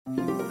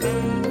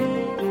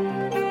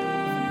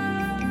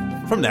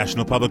From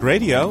National Public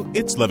Radio,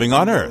 it's Living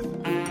on Earth.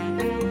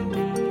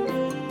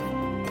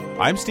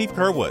 I'm Steve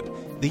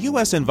Curwood. The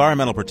U.S.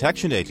 Environmental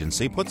Protection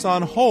Agency puts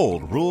on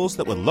hold rules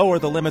that would lower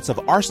the limits of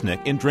arsenic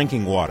in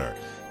drinking water.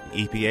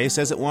 The EPA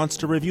says it wants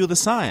to review the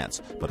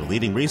science, but a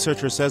leading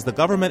researcher says the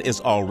government is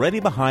already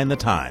behind the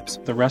times.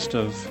 The rest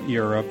of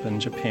Europe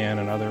and Japan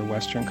and other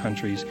Western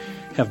countries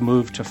have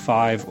moved to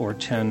 5 or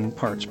 10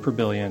 parts per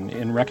billion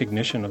in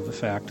recognition of the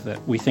fact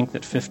that we think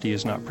that 50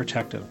 is not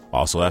protective.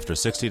 Also, after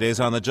 60 days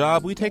on the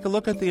job, we take a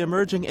look at the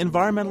emerging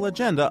environmental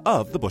agenda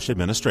of the Bush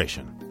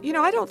administration. You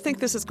know, I don't think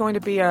this is going to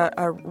be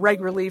a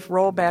reg relief,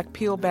 rollback,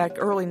 peel back,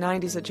 early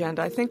 90s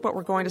agenda. I think what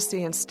we're going to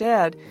see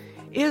instead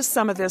is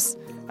some of this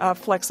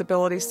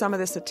flexibility, some of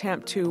this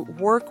attempt to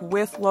work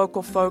with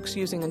local folks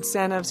using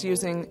incentives,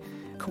 using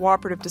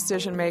cooperative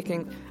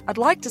decision-making. I'd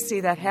like to see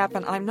that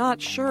happen. I'm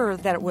not sure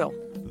that it will.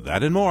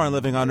 That and more on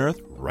Living on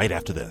Earth right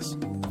after this.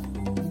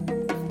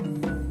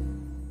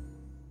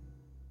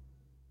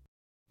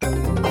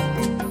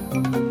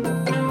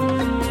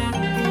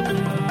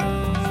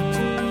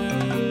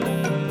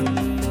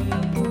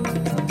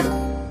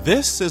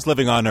 This is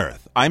Living on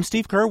Earth. I'm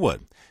Steve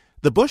Curwood.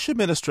 The Bush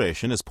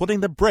administration is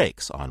putting the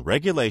brakes on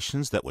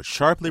regulations that would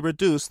sharply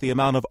reduce the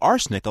amount of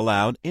arsenic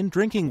allowed in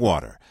drinking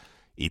water.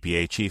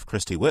 EPA Chief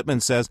Christy Whitman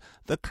says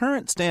the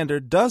current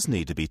standard does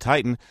need to be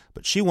tightened,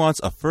 but she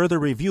wants a further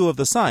review of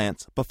the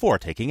science before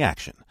taking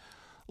action.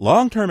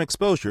 Long-term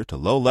exposure to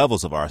low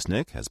levels of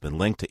arsenic has been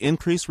linked to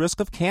increased risk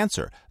of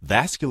cancer,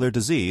 vascular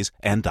disease,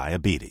 and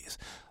diabetes.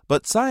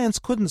 But science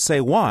couldn't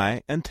say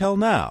why until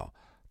now.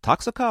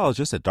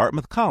 Toxicologists at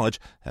Dartmouth College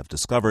have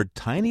discovered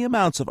tiny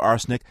amounts of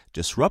arsenic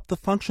disrupt the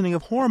functioning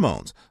of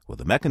hormones with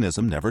a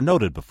mechanism never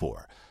noted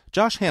before.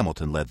 Josh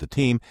Hamilton led the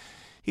team.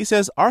 He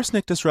says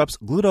arsenic disrupts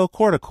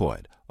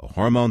glucocorticoid, a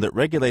hormone that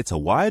regulates a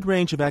wide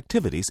range of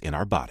activities in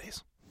our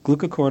bodies.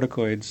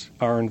 Glucocorticoids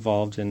are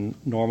involved in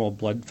normal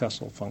blood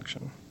vessel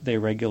function. They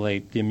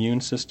regulate the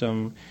immune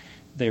system.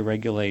 They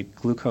regulate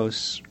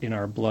glucose in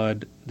our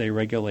blood. They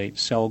regulate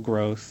cell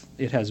growth.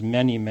 It has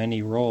many,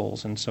 many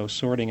roles, and so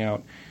sorting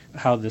out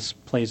how this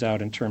plays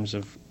out in terms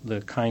of the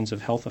kinds of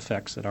health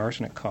effects that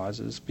arsenic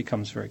causes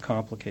becomes very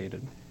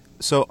complicated.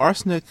 So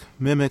arsenic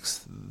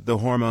mimics the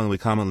hormone we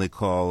commonly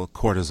call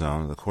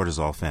cortisone, the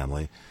cortisol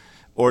family,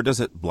 or does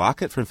it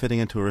block it from fitting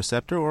into a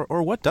receptor,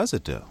 or what does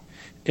it do?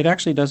 It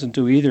actually doesn't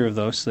do either of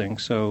those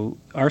things. So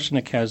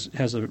arsenic has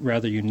a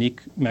rather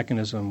unique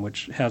mechanism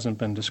which hasn't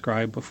been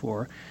described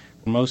before.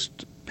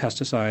 Most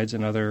pesticides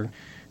and other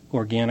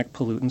organic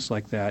pollutants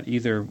like that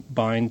either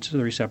bind to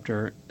the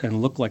receptor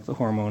and look like the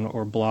hormone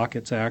or block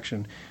its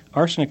action.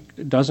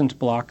 Arsenic doesn't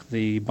block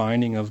the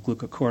binding of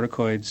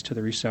glucocorticoids to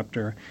the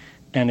receptor,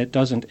 and it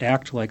doesn't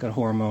act like a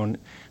hormone.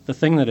 The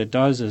thing that it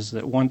does is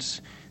that once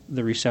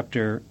the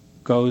receptor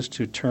goes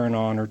to turn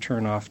on or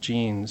turn off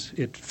genes,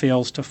 it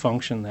fails to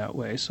function that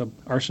way. So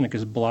arsenic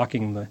is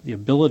blocking the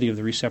ability of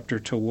the receptor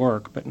to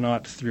work, but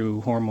not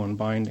through hormone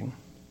binding.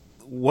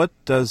 What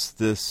does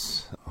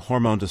this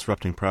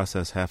hormone-disrupting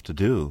process have to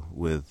do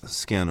with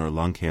skin or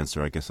lung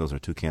cancer? I guess those are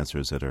two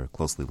cancers that are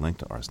closely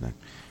linked to arsenic.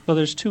 Well,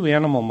 there's 2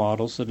 animal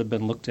models that have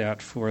been looked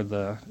at for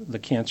the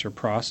cancer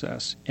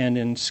process. And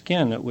in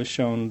skin, it was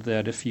shown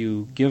that if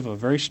you give a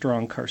very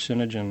strong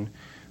carcinogen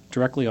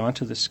directly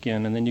onto the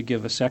skin, and then you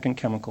give a second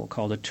chemical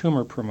called a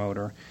tumor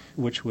promoter,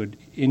 which would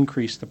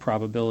increase the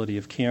probability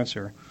of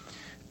cancer,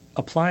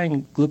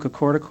 applying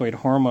glucocorticoid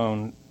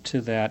hormone to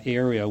that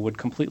area would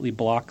completely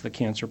block the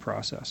cancer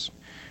process.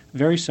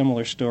 Very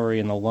similar story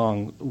in the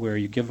lung, where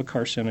you give a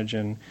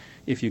carcinogen.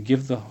 If you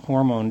give the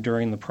hormone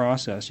during the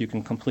process, you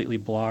can completely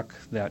block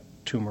that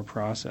tumor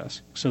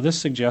process. So this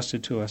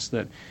suggested to us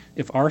that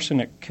if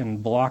arsenic can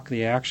block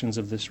the actions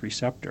of this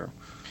receptor,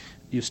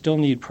 you still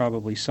need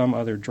probably some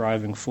other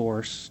driving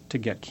force to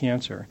get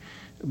cancer,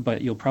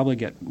 but you'll probably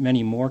get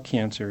many more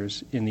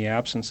cancers in the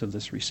absence of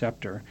this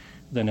receptor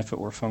than if it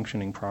were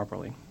functioning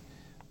properly.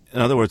 In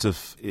other words,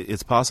 if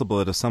it's possible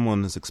that if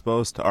someone is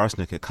exposed to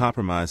arsenic, it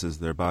compromises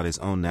their body's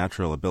own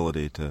natural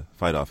ability to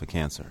fight off a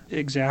cancer.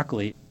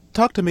 Exactly.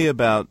 Talk to me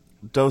about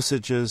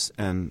dosages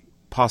and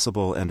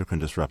possible endocrine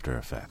disruptor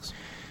effects.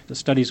 The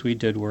studies we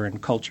did were in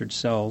cultured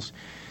cells,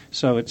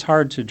 so it's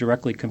hard to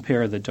directly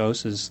compare the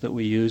doses that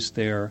we used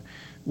there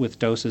with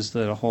doses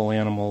that a whole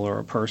animal or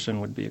a person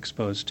would be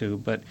exposed to.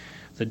 But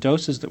the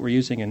doses that we're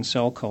using in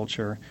cell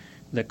culture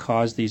that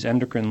cause these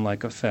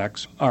endocrine-like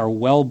effects are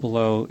well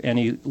below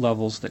any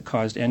levels that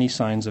caused any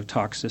signs of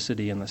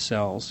toxicity in the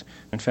cells.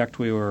 In fact,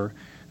 we were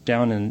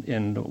down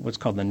in what's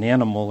called the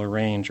nanomolar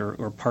range,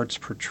 or parts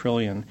per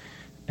trillion,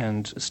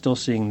 and still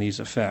seeing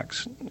these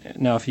effects.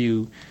 Now, if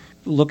you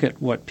look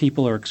at what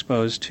people are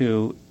exposed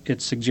to,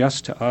 it suggests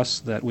to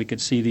us that we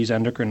could see these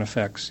endocrine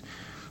effects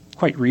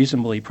quite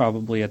reasonably,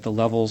 probably at the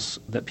levels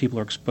that people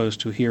are exposed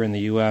to here in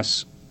the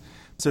U.S.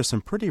 There's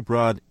some pretty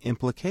broad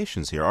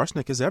implications here.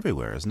 Arsenic is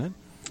everywhere, isn't it?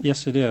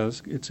 Yes, it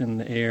is. It's in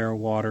the air,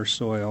 water,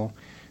 soil.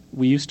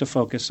 We used to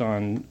focus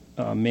on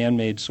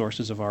man-made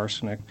sources of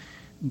arsenic,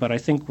 but I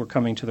think we're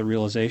coming to the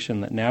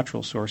realization that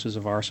natural sources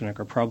of arsenic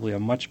are probably a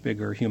much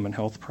bigger human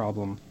health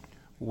problem.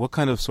 What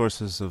kind of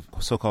sources of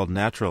so-called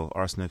natural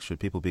arsenic should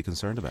people be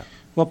concerned about?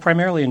 Well,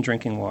 primarily in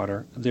drinking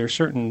water. There are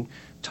certain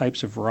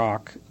types of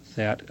rock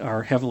that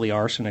are heavily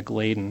arsenic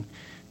laden.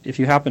 If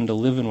you happen to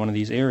live in one of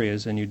these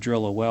areas and you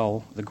drill a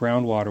well, the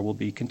groundwater will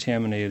be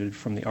contaminated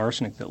from the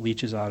arsenic that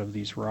leaches out of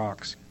these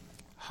rocks.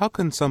 How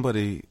can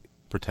somebody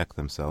protect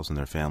themselves and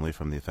their family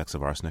from the effects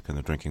of arsenic in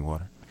their drinking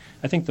water?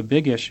 I think the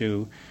big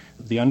issue,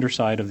 the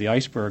underside of the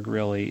iceberg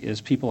really, is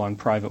people on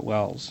private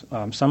wells.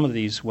 Some of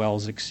these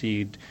wells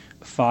exceed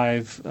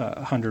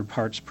 500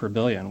 parts per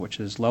billion, which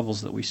is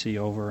levels that we see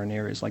over in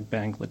areas like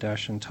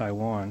Bangladesh and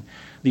Taiwan.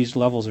 These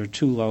levels are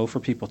too low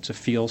for people to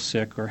feel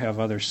sick or have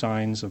other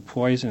signs of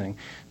poisoning.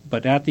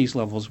 But at these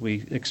levels,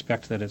 we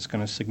expect that it's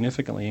going to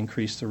significantly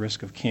increase the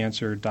risk of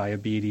cancer,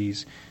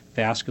 diabetes,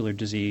 vascular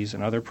disease,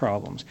 and other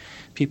problems.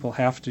 People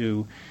have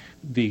to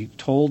be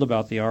told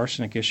about the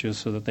arsenic issues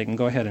so that they can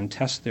go ahead and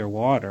test their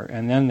water,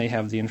 and then they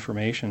have the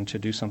information to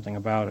do something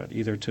about it,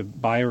 either to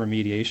buy a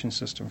remediation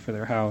system for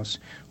their house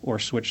or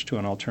switch to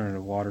an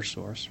alternative water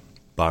source.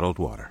 Bottled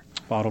water.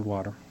 Bottled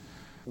water.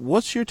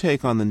 What's your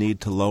take on the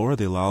need to lower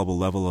the allowable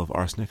level of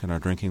arsenic in our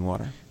drinking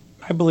water?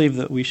 I believe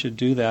that we should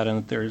do that and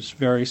that there's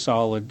very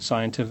solid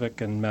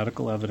scientific and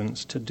medical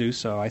evidence to do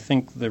so. I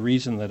think the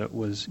reason that it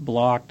was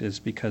blocked is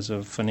because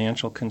of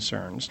financial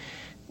concerns.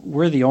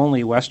 We're the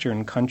only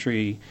Western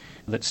country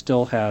that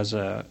still has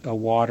a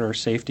water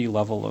safety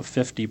level of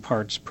 50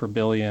 parts per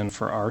billion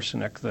for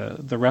arsenic.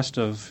 The rest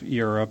of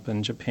Europe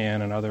and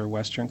Japan and other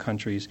Western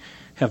countries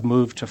have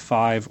moved to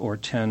 5 or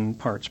 10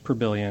 parts per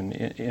billion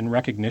in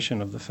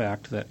recognition of the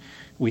fact that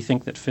we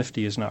think that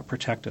 50 is not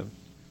protective.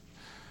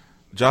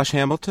 Josh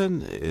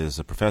Hamilton is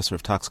a professor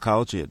of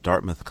toxicology at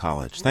Dartmouth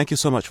College. Thank you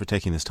so much for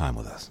taking this time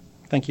with us.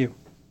 Thank you.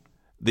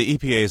 The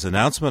EPA's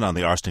announcement on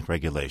the arsenic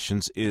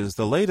regulations is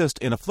the latest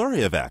in a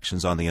flurry of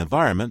actions on the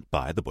environment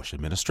by the Bush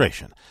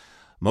administration.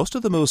 Most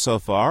of the moves so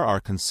far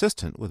are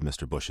consistent with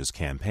Mr. Bush's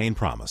campaign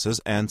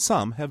promises, and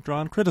some have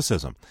drawn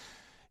criticism.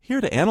 Here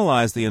to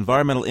analyze the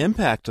environmental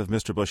impact of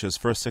Mr. Bush's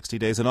first 60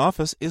 days in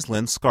office is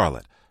Lynn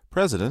Scarlett,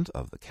 president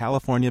of the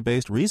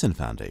California-based Reason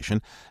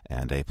Foundation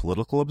and a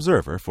political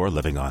observer for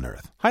Living on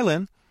Earth. Hi,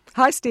 Lynn.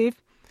 Hi,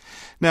 Steve.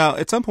 Now,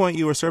 at some point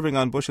you were serving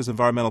on Bush's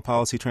environmental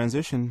policy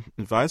transition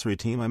advisory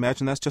team. I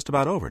imagine that's just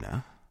about over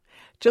now.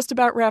 Just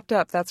about wrapped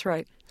up, that's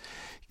right.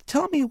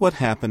 Tell me what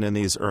happened in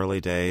these early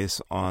days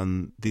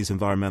on these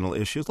environmental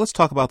issues. Let's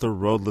talk about the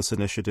roadless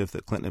initiative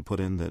that Clinton had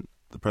put in that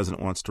the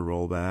president wants to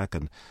roll back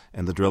and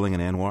the drilling in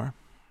ANWR.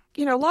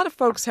 You know, a lot of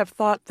folks have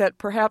thought that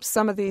perhaps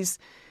some of these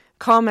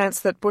comments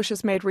that Bush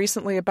has made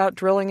recently about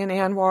drilling in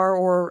ANWR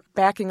or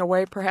backing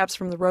away perhaps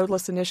from the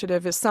roadless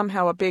initiative is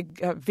somehow a big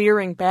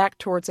veering back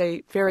towards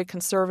a very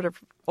conservative,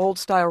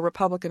 old-style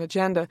Republican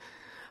agenda.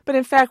 But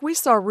in fact, we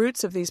saw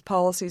roots of these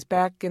policies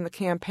back in the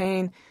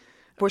campaign.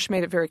 Bush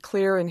made it very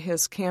clear in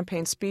his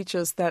campaign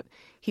speeches that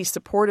he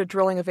supported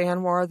drilling of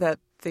ANWR, that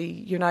the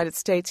United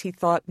States, he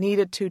thought,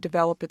 needed to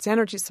develop its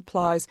energy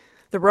supplies.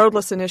 The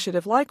roadless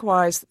initiative,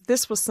 likewise,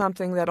 this was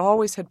something that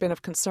always had been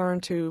of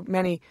concern to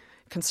many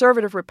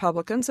conservative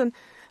Republicans, and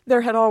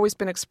there had always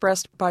been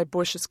expressed by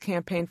Bush's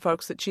campaign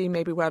folks that, gee,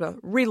 maybe we ought to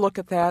relook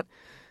at that.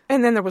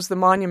 And then there was the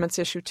monuments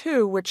issue,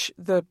 too, which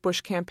the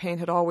Bush campaign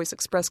had always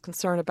expressed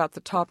concern about the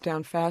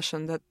top-down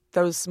fashion, that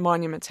those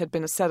monuments had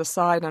been set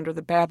aside under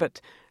the Babbitt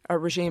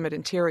regime at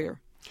Interior.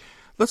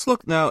 Let's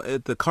look now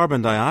at the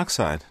carbon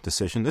dioxide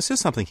decision. This is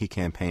something he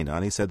campaigned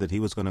on. He said that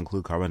he was going to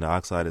include carbon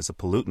dioxide as a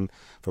pollutant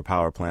for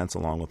power plants,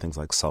 along with things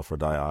like sulfur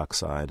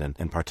dioxide and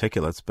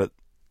particulates, but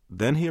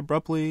then he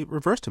abruptly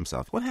reversed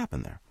himself. What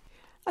happened there?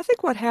 I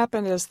think what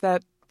happened is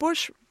that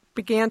Bush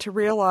began to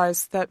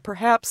realize that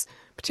perhaps,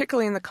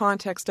 particularly in the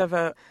context of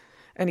an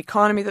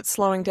economy that's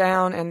slowing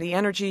down and the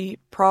energy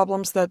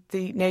problems that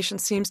the nation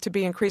seems to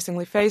be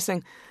increasingly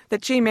facing,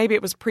 that, gee, maybe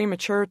it was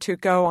premature to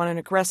go on an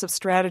aggressive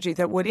strategy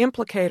that would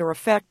implicate or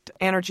affect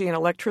energy and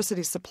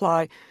electricity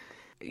supply.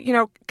 You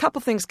know, a couple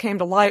things came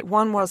to light.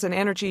 One was an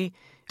Energy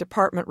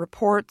Department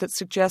report that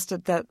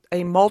suggested that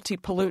a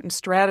multi-pollutant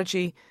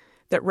strategy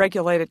that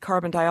regulated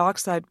carbon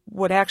dioxide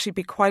would actually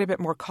be quite a bit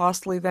more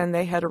costly than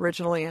they had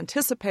originally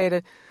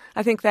anticipated.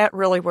 I think that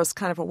really was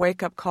kind of a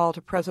wake-up call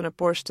to President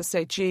Bush to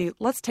say, gee,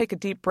 let's take a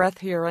deep breath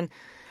here and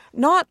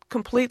not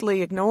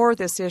completely ignore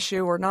this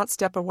issue or not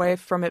step away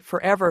from it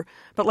forever,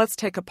 but let's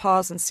take a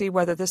pause and see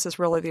whether this is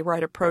really the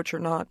right approach or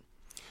not.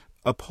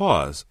 A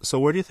pause. So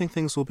where do you think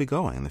things will be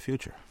going in the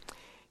future?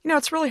 You know,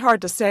 it's really hard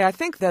to say. I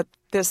think that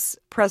this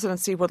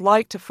presidency would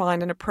like to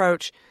find an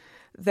approach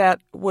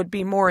that would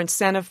be more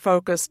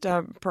incentive-focused,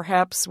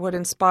 perhaps would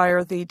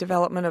inspire the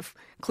development of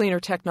cleaner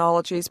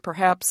technologies,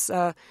 perhaps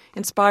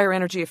inspire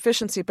energy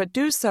efficiency, but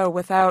do so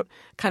without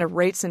kind of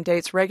rates and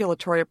dates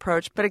regulatory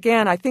approach. But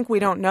again, I think we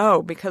don't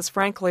know because,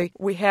 frankly,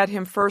 we had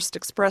him first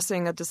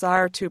expressing a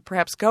desire to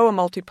perhaps go a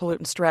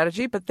multi-pollutant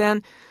strategy, but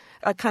then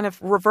a kind of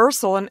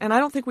reversal, and I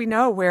don't think we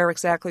know where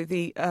exactly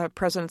the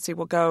presidency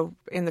will go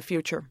in the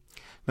future.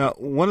 Now,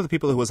 one of the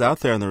people who was out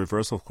there in the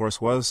reversal, of course,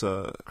 was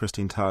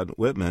Christine Todd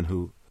Whitman,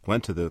 who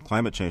went to the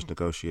climate change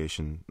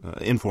negotiation,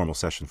 informal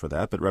session for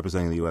that, but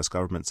representing the U.S.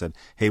 government said,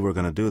 hey, we're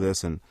going to do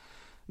this. And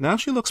Now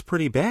she looks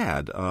pretty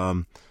bad.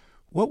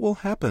 What will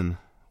happen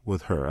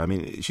with her? I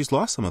mean, she's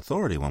lost some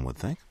authority, one would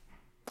think.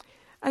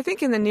 I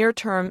think in the near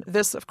term,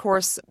 this, of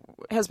course,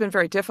 has been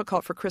very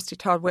difficult for Christy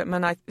Todd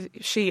Whitman.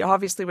 She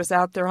obviously was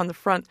out there on the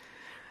front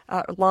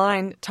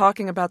line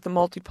talking about the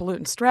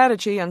multi-pollutant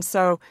strategy, and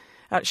so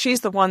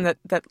she's the one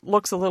that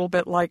looks a little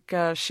bit like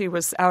she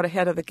was out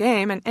ahead of the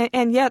game,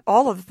 and yet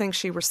all of the things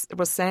she was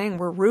saying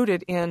were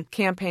rooted in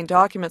campaign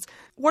documents.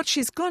 What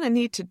she's going to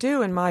need to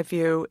do, in my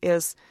view,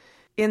 is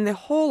in the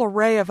whole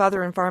array of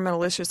other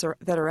environmental issues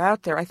that are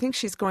out there, I think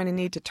she's going to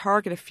need to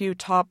target a few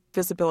top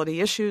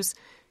visibility issues,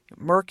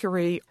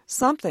 mercury,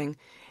 something,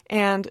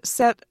 and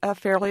set a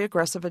fairly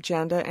aggressive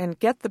agenda and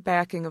get the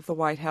backing of the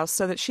White House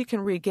so that she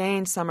can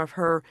regain some of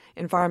her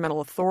environmental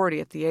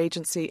authority at the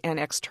agency and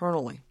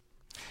externally.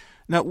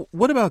 Now,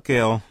 what about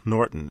Gail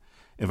Norton?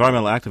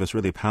 Environmental activists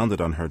really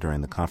pounded on her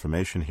during the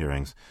confirmation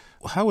hearings.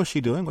 How is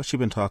she doing? What's she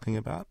been talking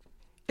about?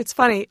 It's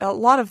funny, a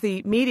lot of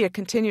the media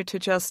continue to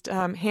just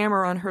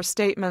hammer on her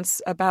statements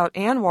about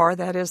ANWR,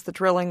 that is the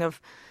drilling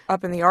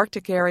up in the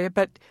Arctic area.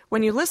 But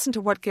when you listen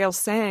to what Gail's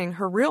saying,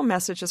 her real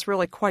message is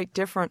really quite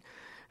different.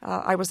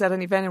 I was at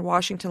an event in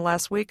Washington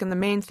last week, and the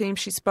main theme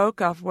she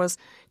spoke of was,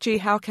 gee,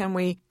 how can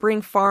we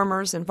bring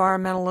farmers,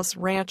 environmentalists,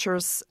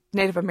 ranchers,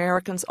 Native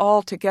Americans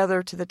all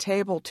together to the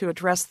table to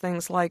address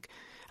things like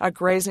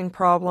grazing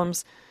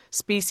problems,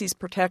 species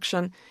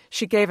protection.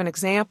 She gave an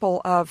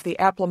example of the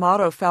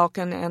Aplomado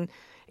falcon and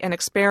an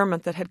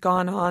experiment that had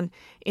gone on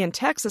in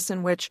Texas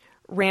in which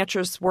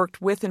ranchers worked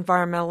with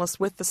environmentalists,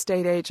 with the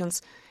state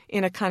agents,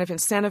 in a kind of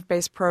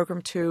incentive-based program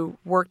to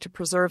work to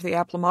preserve the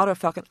Aplomado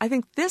falcon. I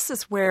think this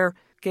is where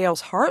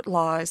Gail's heart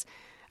lies,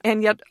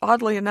 and yet,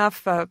 oddly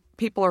enough,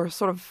 people are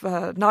sort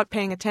of not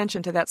paying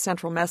attention to that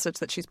central message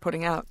that she's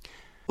putting out.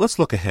 Let's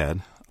look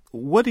ahead.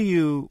 What do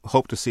you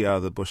hope to see out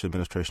of the Bush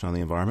administration on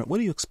the environment? What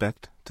do you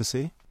expect to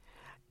see?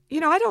 You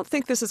know, I don't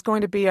think this is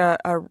going to be a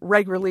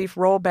reg relief,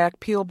 rollback,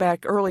 peel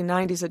back, early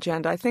 90s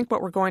agenda. I think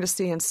what we're going to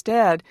see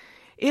instead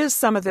is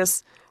some of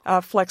this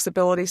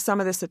flexibility,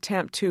 some of this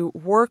attempt to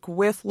work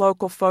with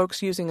local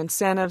folks using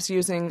incentives,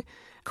 using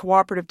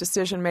cooperative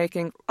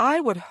decision-making.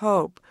 I would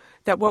hope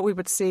that what we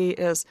would see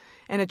is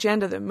an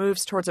agenda that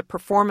moves towards a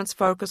performance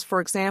focus. For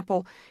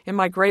example, in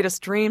my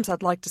greatest dreams,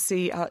 I'd like to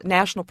see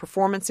national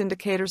performance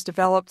indicators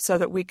developed so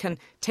that we can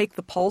take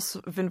the pulse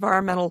of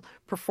environmental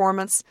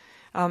performance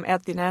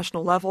at the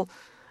national level.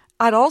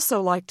 I'd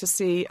also like to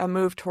see a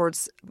move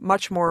towards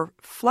much more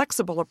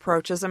flexible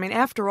approaches. I mean,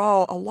 after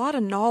all, a lot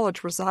of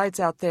knowledge resides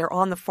out there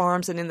on the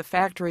farms and in the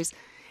factories,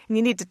 and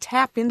you need to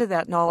tap into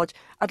that knowledge.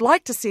 I'd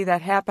like to see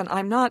that happen.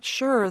 I'm not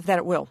sure that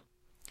it will.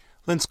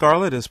 Lynn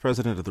Scarlett is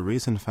president of the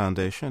Reason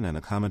Foundation and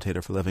a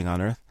commentator for Living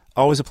on Earth.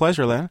 Always a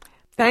pleasure, Lynn.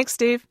 Thanks,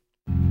 Steve.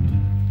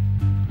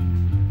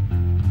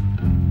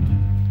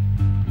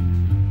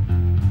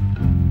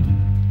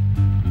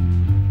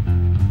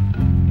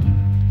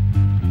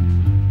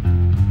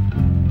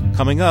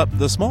 Coming up,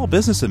 the Small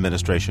Business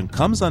Administration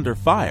comes under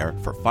fire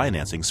for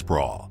financing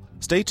sprawl.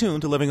 Stay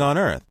tuned to Living on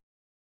Earth.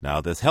 Now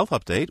this health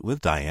update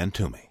with Diane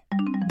Toomey.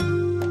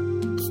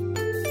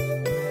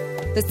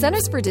 The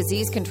Centers for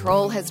Disease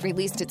Control has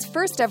released its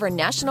first ever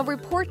national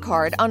report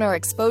card on our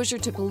exposure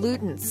to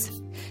pollutants.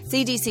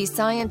 CDC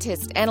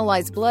scientists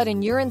analyzed blood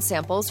and urine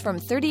samples from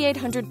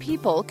 3,800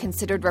 people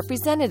considered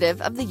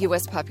representative of the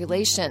U.S.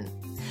 population.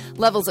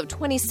 Levels of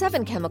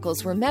 27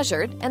 chemicals were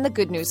measured, and the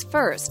good news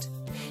first.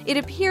 It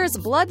appears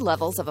blood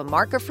levels of a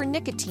marker for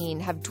nicotine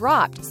have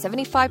dropped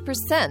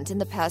 75% in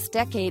the past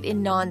decade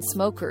in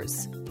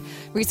non-smokers.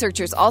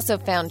 Researchers also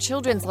found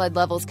children's lead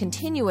levels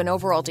continue in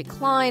overall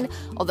decline,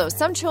 although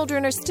some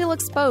children are still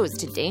exposed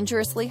to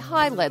dangerously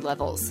high lead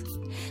levels.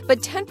 But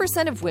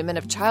 10% of women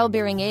of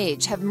childbearing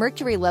age have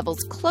mercury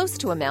levels close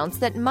to amounts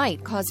that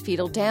might cause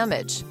fetal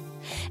damage.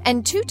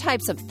 And 2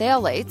 types of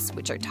phthalates,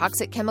 which are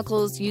toxic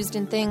chemicals used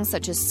in things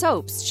such as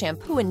soaps,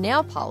 shampoo, and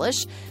nail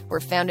polish, were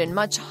found in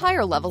much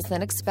higher levels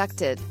than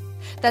expected.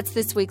 That's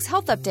this week's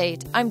Health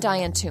Update. I'm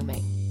Diane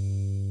Toomey.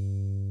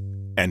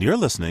 And you're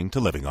listening to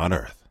Living on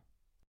Earth.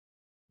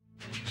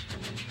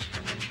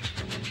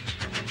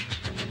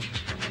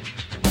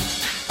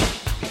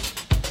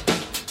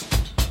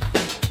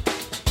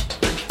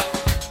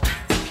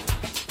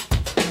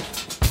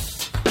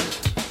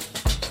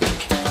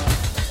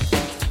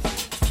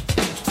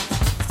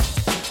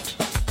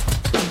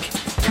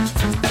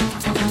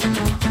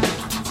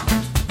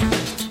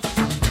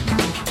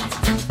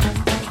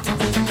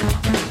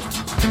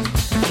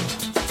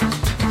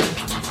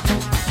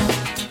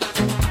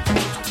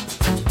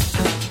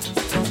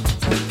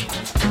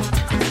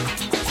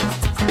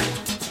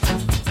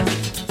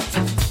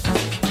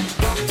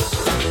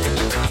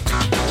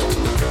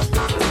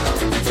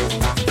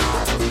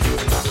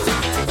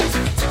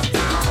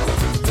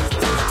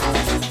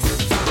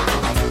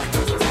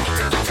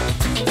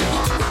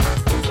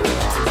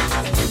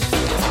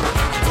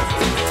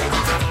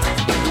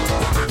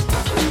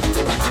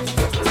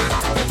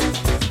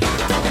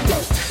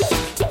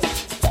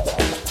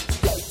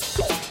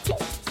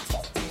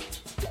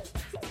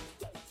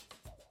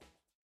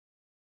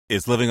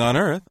 It's Living on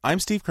Earth. I'm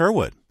Steve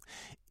Kerwood.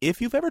 If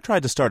you've ever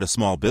tried to start a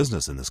small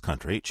business in this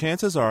country,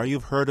 chances are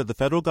you've heard of the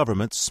federal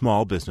government's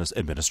Small Business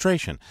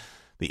Administration.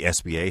 The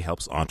SBA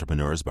helps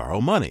entrepreneurs borrow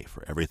money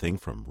for everything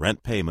from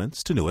rent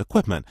payments to new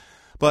equipment.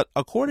 But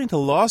according to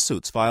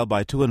lawsuits filed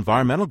by two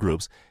environmental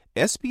groups,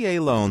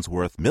 SBA loans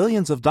worth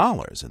millions of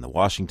dollars in the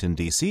Washington,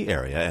 D.C.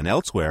 area and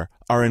elsewhere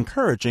are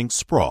encouraging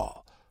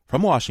sprawl.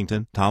 From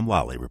Washington, Tom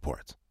Lally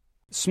reports.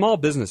 Small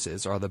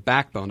businesses are the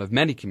backbone of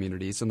many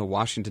communities in the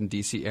Washington,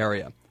 D.C.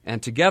 area,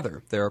 and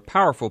together they're a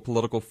powerful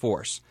political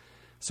force.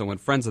 So when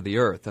Friends of the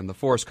Earth and the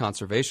Forest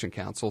Conservation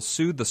Council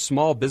sued the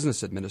Small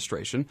Business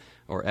Administration,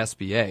 or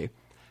SBA,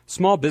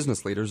 small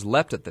business leaders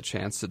leapt at the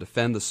chance to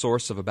defend the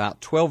source of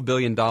about $12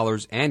 billion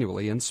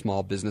annually in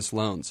small business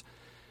loans.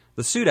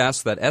 The suit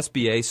asks that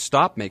SBA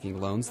stop making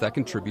loans that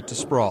contribute to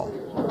sprawl.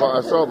 Well, I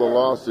saw the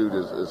lawsuit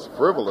is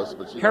frivolous.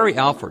 But Harry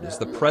Alford is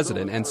the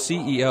president and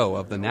CEO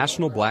of the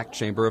National Black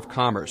Chamber of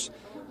Commerce.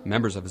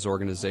 Members of his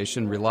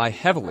organization rely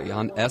heavily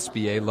on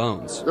SBA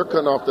loans. They're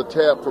cutting off the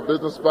tap for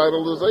business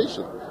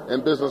vitalization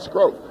and business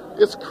growth.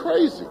 It's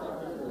crazy.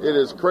 It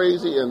is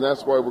crazy, and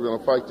that's why we're going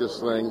to fight this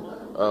thing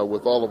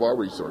with all of our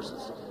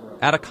resources.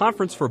 At a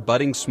conference for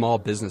budding small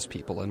business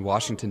people in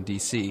Washington,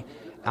 D.C.,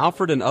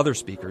 Alfred and other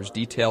speakers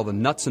detail the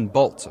nuts and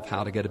bolts of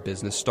how to get a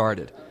business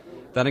started.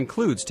 That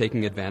includes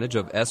taking advantage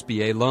of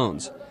SBA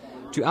loans.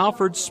 To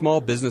Alfred,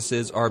 small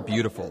businesses are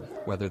beautiful,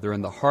 whether they're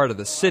in the heart of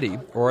the city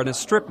or in a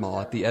strip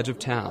mall at the edge of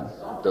town.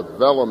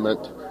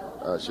 Development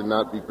should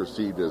not be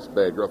perceived as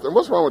bad growth. And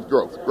what's wrong with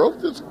growth?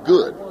 Growth is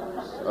good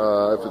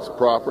if it's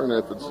proper and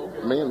if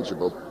it's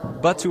manageable.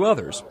 But to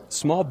others,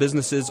 small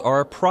businesses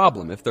are a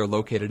problem if they're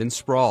located in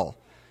sprawl.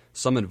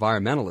 Some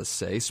environmentalists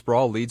say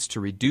sprawl leads to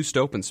reduced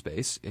open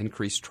space,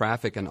 increased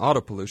traffic and auto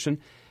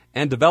pollution,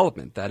 and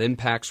development that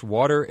impacts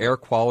water, air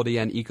quality,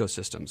 and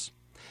ecosystems.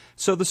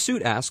 So the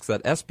suit asks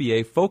that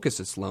SBA focus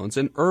its loans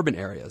in urban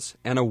areas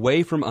and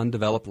away from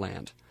undeveloped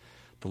land.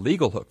 The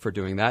legal hook for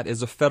doing that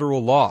is a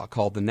federal law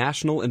called the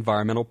National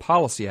Environmental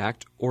Policy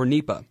Act, or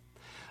NEPA.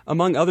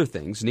 Among other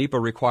things, NEPA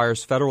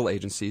requires federal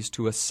agencies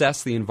to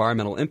assess the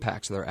environmental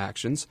impacts of their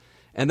actions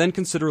and then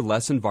consider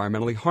less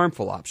environmentally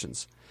harmful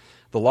options.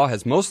 The law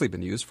has mostly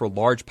been used for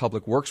large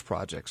public works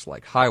projects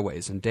like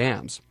highways and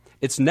dams.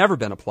 It's never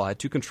been applied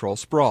to control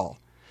sprawl.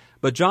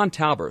 But John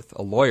Talberth,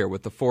 a lawyer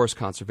with the Forest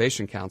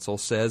Conservation Council,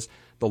 says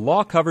the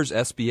law covers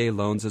SBA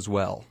loans as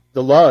well.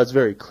 The law is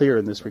very clear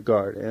in this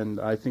regard, and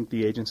I think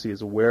the agency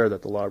is aware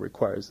that the law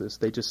requires this.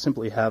 They just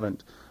simply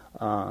haven't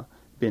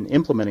been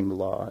implementing the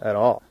law at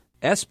all.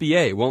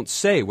 SBA won't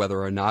say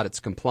whether or not it's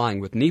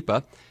complying with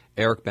NEPA.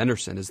 Eric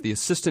Benderson is the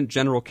Assistant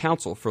General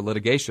Counsel for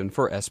Litigation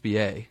for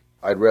SBA.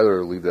 I'd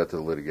rather leave that to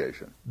the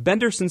litigation.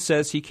 Benderson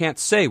says he can't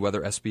say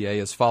whether SBA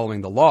is following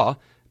the law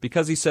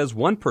because he says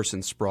one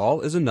person's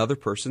sprawl is another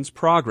person's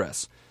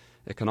progress.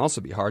 It can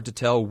also be hard to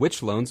tell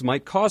which loans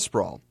might cause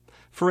sprawl.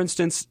 For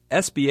instance,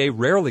 SBA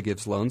rarely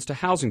gives loans to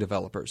housing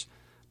developers,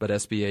 but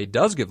SBA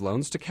does give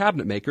loans to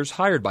cabinet makers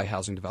hired by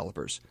housing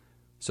developers.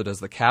 So does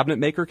the cabinet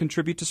maker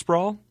contribute to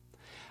sprawl?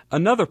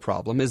 Another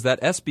problem is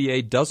that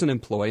SBA doesn't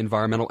employ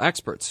environmental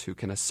experts who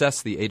can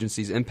assess the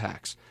agency's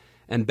impacts.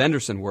 And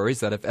Benderson worries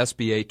that if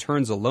SBA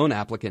turns a loan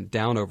applicant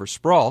down over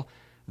sprawl,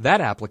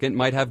 that applicant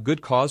might have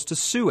good cause to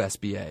sue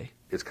SBA.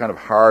 It's kind of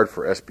hard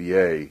for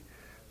SBA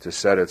to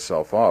set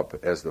itself up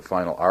as the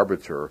final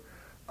arbiter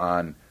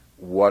on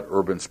what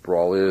urban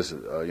sprawl is,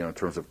 in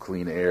terms of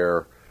clean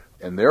air.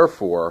 And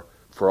therefore,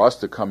 for us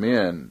to come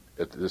in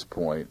at this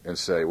point and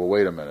say, well,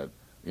 wait a minute,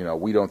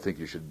 we don't think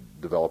you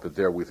should develop it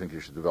there. We think you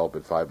should develop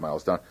it 5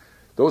 miles down.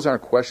 Those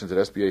aren't questions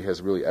that SBA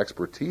has really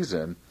expertise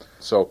in.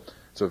 So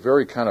it's a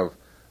very kind of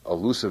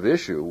elusive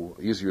issue,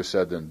 easier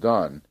said than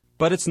done.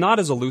 But it's not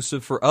as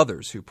elusive for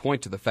others who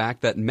point to the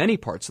fact that many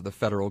parts of the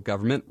federal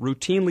government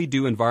routinely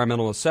do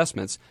environmental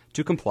assessments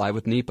to comply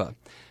with NEPA,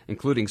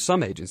 including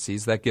some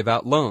agencies that give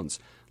out loans,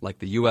 like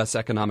the U.S.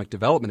 Economic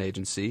Development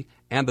Agency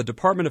and the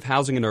Department of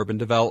Housing and Urban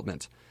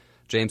Development.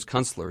 James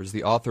Kunstler is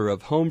the author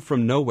of Home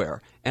from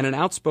Nowhere and an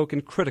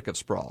outspoken critic of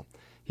sprawl.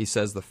 He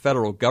says the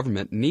federal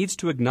government needs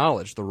to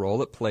acknowledge the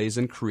role it plays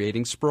in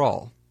creating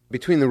sprawl.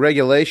 Between the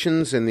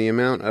regulations and the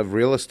amount of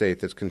real estate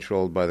that's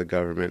controlled by the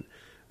government,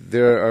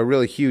 there are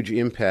really huge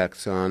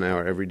impacts on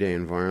our everyday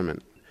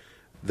environment.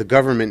 The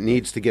government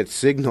needs to get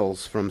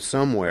signals from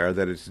somewhere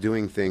that it's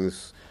doing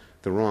things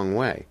the wrong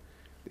way.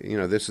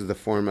 This is the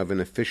form of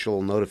an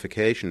official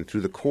notification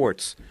through the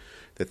courts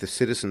that the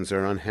citizens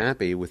are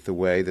unhappy with the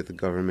way that the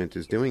government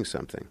is doing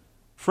something.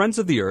 Friends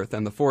of the Earth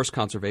and the Forest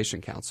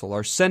Conservation Council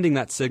are sending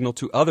that signal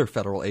to other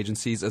federal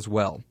agencies as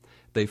well.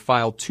 They've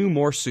filed 2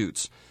 more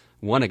suits,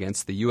 one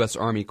against the U.S.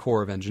 Army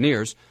Corps of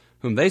Engineers,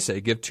 whom they say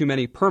give too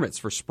many permits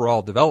for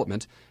sprawl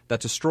development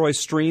that destroys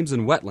streams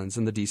and wetlands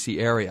in the D.C.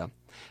 area.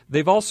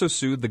 They've also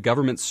sued the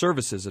Government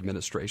Services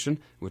Administration,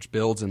 which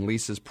builds and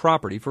leases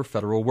property for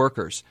federal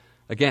workers.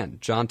 Again,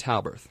 John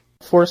Talberth.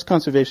 Forest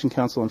Conservation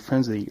Council and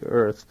Friends of the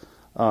Earth,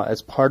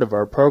 as part of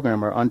our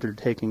program, are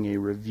undertaking a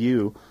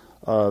review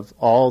of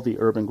all the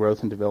urban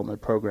growth and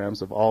development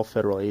programs of all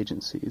federal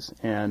agencies,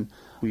 and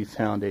we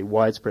found a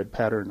widespread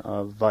pattern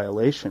of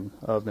violation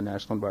of the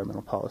National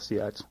Environmental Policy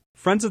Act.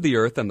 Friends of the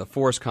Earth and the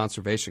Forest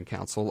Conservation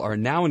Council are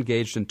now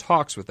engaged in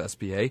talks with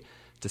SBA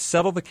to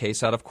settle the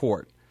case out of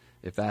court.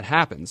 If that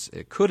happens,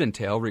 it could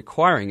entail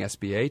requiring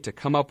SBA to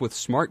come up with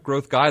smart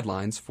growth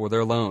guidelines for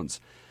their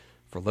loans.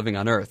 For Living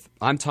on Earth,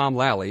 I'm Tom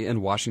Lally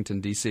in Washington,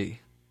 D.C.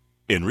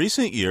 In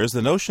recent years,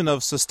 the notion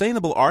of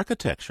sustainable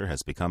architecture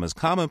has become as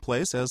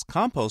commonplace as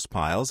compost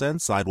piles and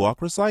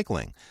sidewalk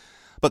recycling.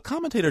 But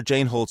commentator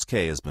Jane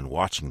Holtz-Kay has been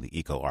watching the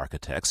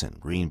eco-architects and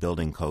green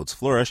building codes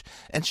flourish,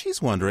 and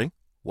she's wondering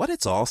what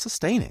it's all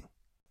sustaining.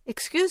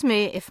 Excuse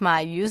me if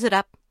my use it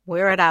up,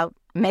 wear it out,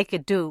 make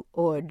it do,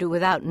 or do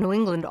without New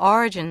England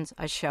origins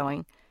are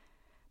showing,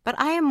 but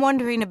I am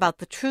wondering about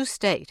the true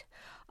state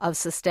of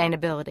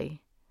sustainability.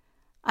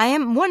 I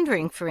am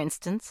wondering, for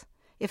instance,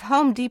 if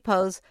Home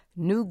Depot's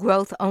new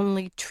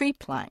growth-only tree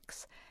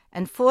planks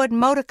and Ford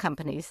Motor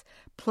Company's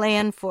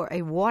plan for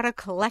a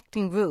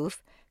water-collecting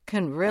roof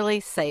can really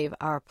save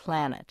our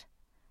planet.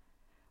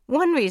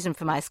 One reason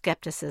for my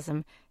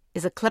skepticism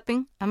is a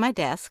clipping on my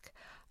desk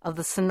of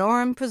the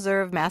Sonoran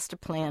Preserve Master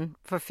Plan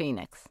for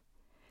Phoenix.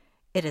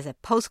 It is a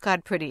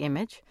postcard pretty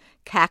image,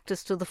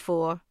 cactus to the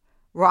fore,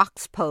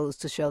 rocks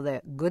posed to show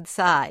their good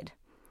side.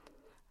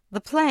 The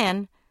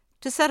plan,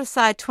 to set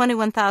aside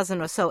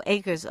 21,000 or so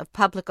acres of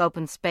public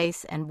open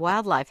space and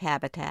wildlife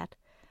habitat,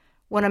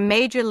 won a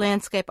major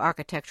landscape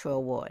architecture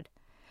award.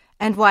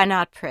 And why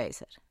not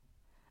praise it?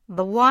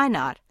 The why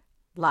not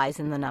lies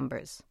in the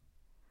numbers.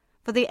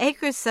 For the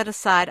acres set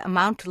aside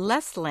amount to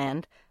less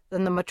land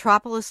than the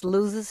metropolis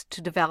loses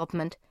to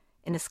development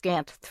in a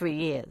scant 3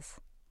 years.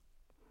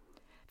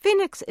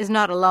 Phoenix is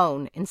not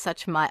alone in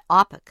such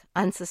myopic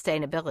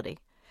unsustainability,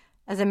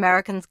 as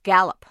Americans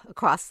gallop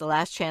across the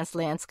last chance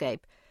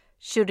landscape,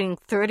 shooting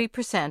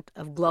 30%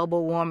 of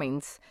global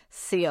warming's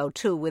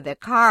CO2 with their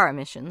car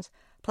emissions,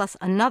 plus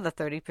another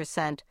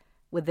 30%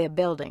 with their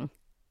building.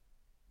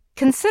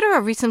 Consider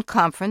a recent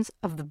conference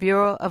of the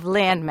Bureau of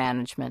Land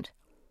Management,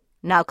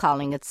 now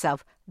calling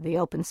itself the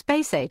Open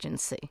Space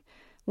Agency,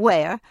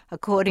 where,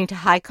 according to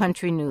High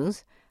Country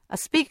News, a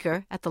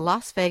speaker at the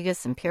Las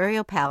Vegas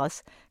Imperial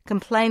Palace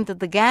complained that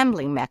the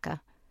gambling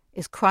mecca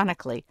is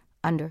chronically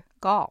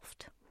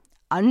under-golfed.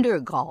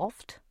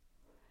 Under-golfed?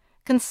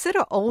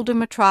 Consider older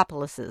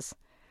metropolises,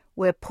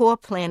 where poor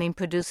planning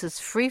produces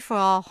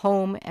free-for-all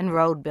home and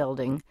road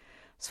building,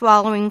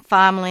 swallowing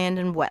farmland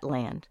and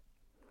wetland.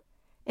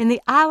 In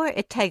the hour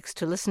it takes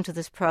to listen to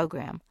this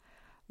program,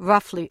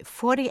 roughly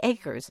 40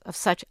 acres of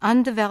such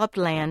undeveloped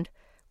land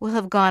will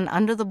have gone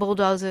under the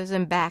bulldozers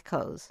and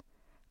backhoes,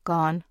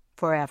 gone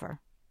forever.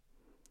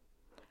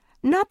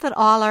 Not that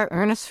all our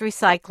earnest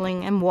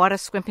recycling and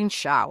water-scrimping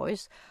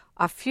showers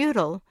are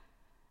futile,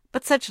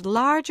 but such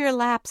larger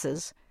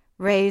lapses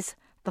raise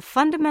the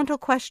fundamental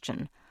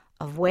question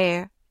of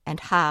where and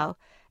how,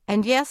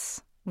 and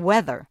yes,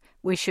 whether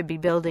we should be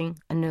building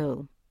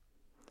anew.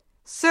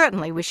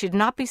 Certainly we should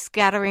not be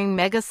scattering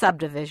mega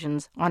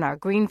subdivisions on our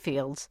green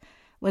fields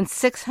when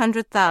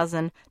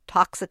 600,000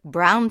 toxic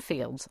brown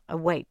fields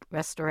await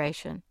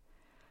restoration.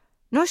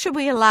 Nor should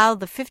we allow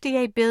the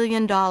 $58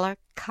 billion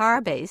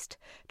car-based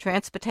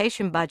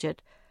transportation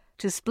budget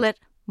to split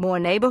more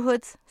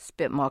neighborhoods,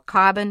 spit more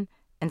carbon,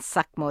 and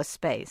suck more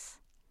space.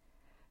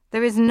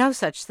 There is no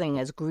such thing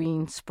as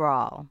green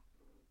sprawl.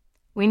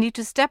 We need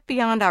to step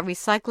beyond our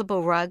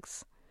recyclable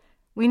rugs.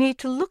 We need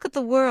to look at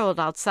the world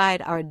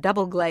outside our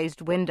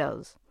double-glazed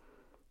windows.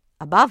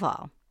 Above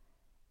all,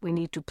 we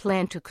need to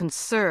plan to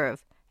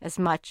conserve as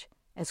much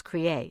as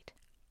create.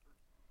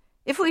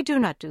 If we do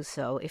not do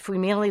so, if we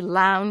merely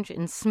lounge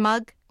in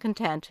smug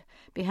content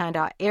behind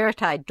our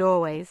airtight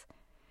doorways,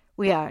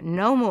 we are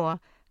no more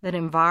than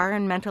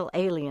environmental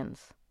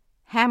aliens,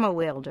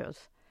 hammer-wielders,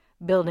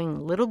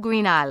 building little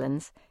green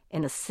islands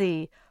in a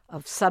sea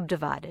of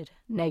subdivided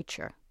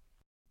nature.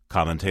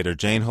 Commentator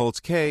Jane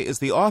Holtz-Kay is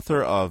the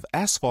author of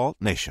Asphalt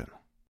Nation.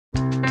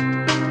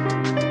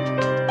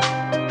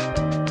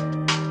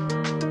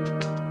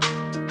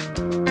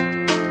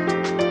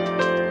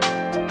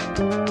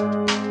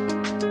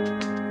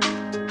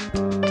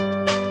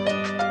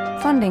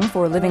 Funding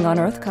for Living on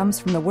Earth comes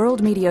from the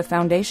World Media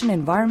Foundation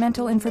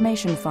Environmental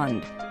Information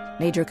Fund.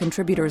 Major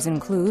contributors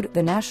include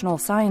the National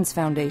Science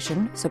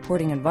Foundation,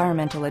 supporting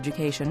environmental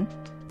education,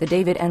 the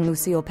David and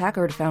Lucille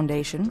Packard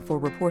Foundation for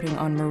reporting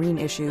on marine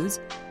issues,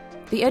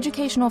 the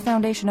Educational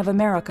Foundation of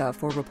America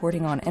for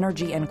reporting on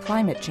energy and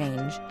climate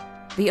change,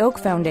 the Oak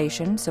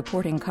Foundation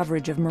supporting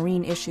coverage of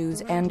marine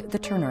issues, and the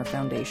Turner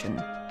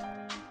Foundation.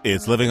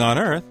 It's Living on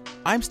Earth.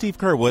 I'm Steve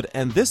Curwood,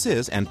 and this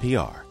is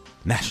NPR,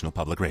 National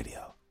Public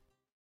Radio.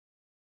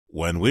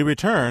 When we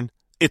return,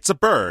 it's a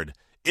bird,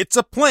 it's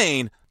a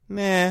plane,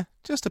 nah,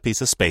 just a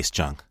piece of space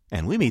junk,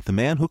 and we meet the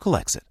man who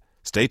collects it.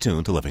 Stay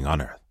tuned to Living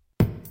on Earth.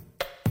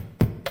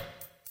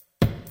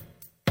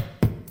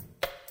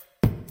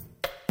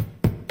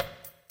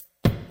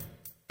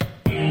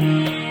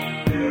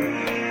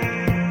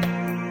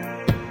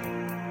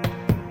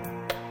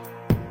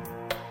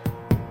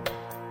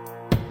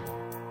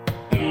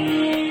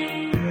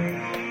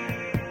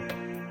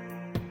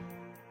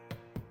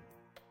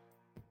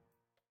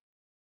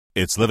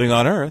 It's Living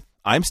on Earth.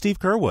 I'm Steve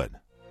Curwood.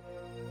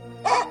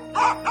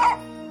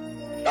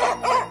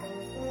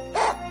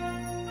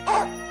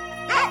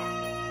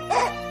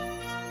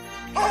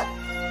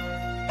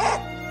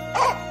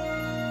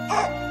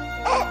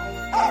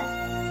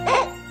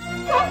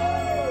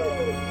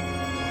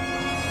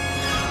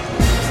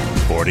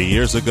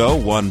 Years ago,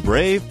 one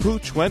brave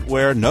pooch went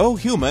where no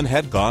human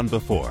had gone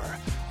before.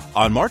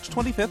 On March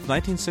 25,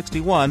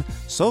 1961,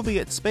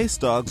 Soviet space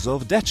dog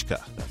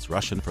Zovdechka, that's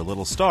Russian for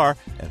little star,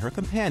 and her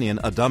companion,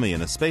 a dummy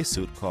in a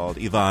spacesuit called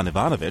Ivan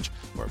Ivanovich,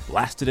 were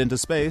blasted into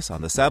space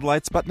on the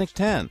satellite Sputnik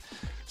 10.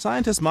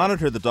 Scientists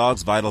monitored the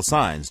dog's vital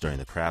signs during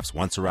the craft's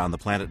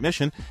once-around-the-planet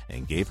mission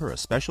and gave her a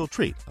special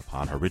treat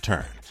upon her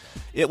return.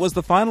 It was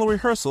the final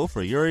rehearsal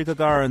for Yuri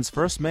Gagarin's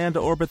first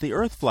man-to-orbit the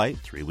Earth flight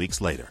 3 weeks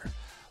later.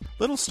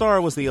 Little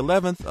Star was the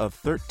 11th of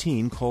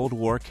 13 Cold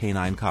War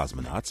canine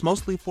cosmonauts,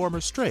 mostly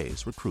former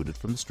strays recruited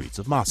from the streets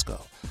of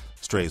Moscow.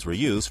 Strays were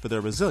used for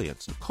their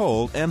resilience to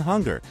cold and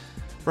hunger.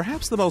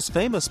 Perhaps the most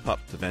famous pup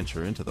to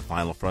venture into the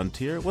final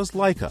frontier was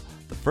Laika,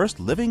 the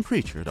first living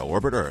creature to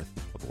orbit Earth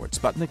aboard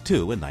Sputnik 2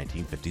 in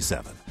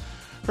 1957.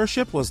 Her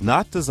ship was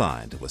not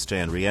designed to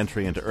withstand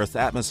re-entry into Earth's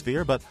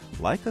atmosphere, but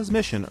Laika's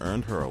mission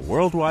earned her a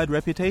worldwide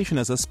reputation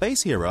as a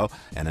space hero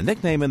and a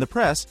nickname in the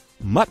press,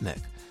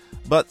 Muttnik.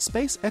 But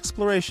space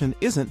exploration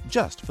isn't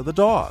just for the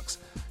dogs.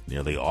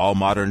 Nearly all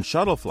modern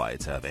shuttle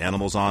flights have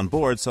animals on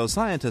board so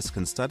scientists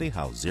can study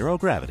how zero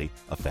gravity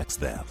affects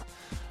them.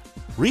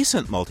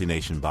 Recent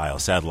multi-nation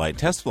biosatellite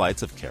test flights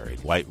have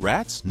carried white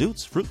rats,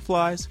 newts, fruit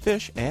flies,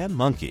 fish, and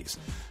monkeys.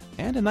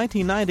 And in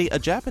 1990, a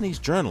Japanese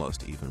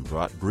journalist even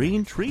brought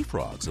green tree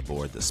frogs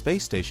aboard the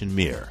space station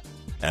Mir.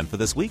 And for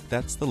this week,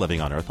 that's the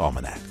Living on Earth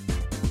Almanac.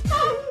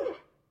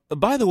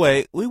 By the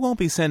way, we won't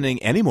be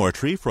sending any more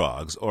tree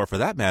frogs, or for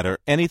that matter,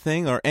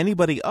 anything or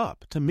anybody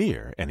up to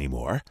Mir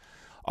anymore.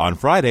 On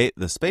Friday,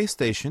 the space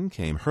station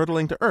came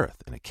hurtling to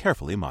Earth in a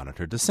carefully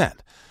monitored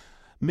descent.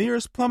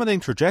 Mir's plummeting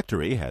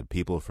trajectory had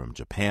people from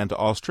Japan to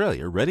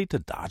Australia ready to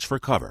dodge for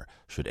cover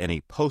should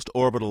any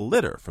post-orbital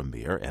litter from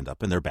Mir end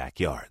up in their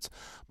backyards.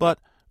 But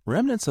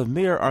remnants of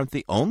Mir aren't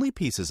the only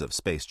pieces of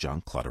space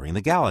junk cluttering the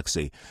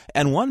galaxy,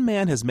 and one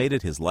man has made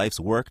it his life's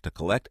work to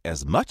collect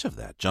as much of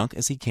that junk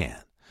as he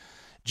can.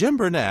 Jim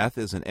Bernath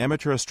is an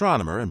amateur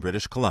astronomer in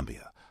British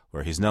Columbia,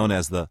 where he's known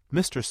as the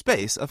Mr.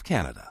 Space of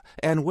Canada,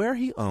 and where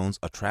he owns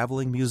a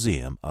traveling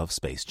museum of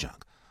space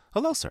junk.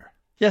 Hello, sir.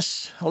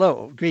 Yes,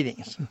 hello.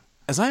 Greetings.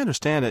 As I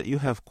understand it, you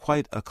have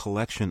quite a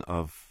collection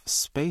of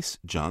space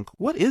junk.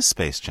 What is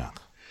space junk?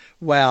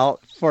 Well,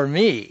 for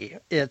me,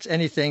 it's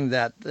anything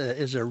that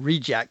is a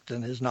reject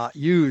and is not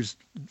used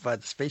by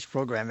the space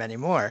program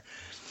anymore.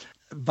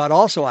 But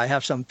also I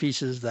have some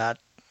pieces that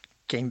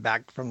came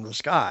back from the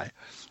sky.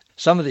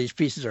 Some of these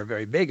pieces are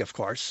very big, of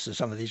course. So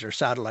some of these are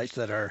satellites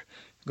that are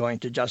going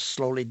to just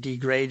slowly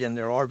degrade in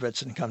their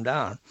orbits and come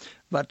down.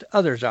 But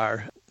others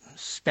are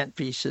spent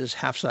pieces,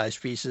 half-size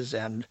pieces,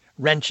 and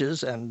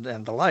wrenches and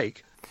the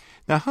like.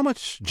 Now, how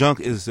much junk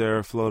is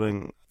there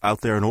floating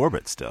out there in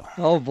orbit still?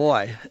 Oh,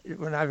 boy.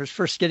 When I was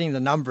first getting the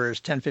numbers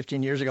 10,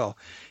 15 years ago,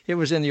 it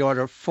was in the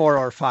order of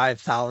 4,000 or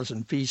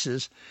 5,000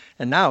 pieces,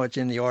 and now it's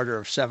in the order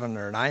of 7,000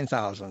 or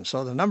 9,000.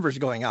 So the number's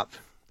going up.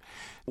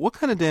 What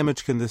kind of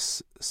damage can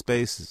this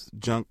space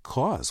junk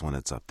cause when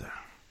it's up there?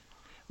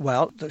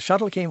 Well, the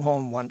shuttle came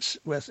home once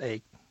with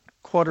a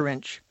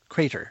quarter-inch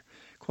crater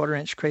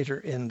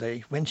in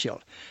the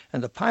windshield.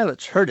 And the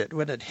pilots heard it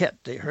when it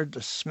hit. They heard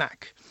the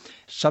smack.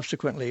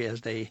 Subsequently,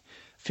 as they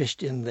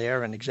fished in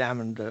there and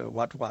examined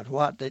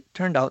what, it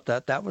turned out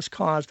that that was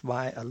caused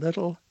by a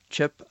little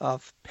chip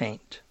of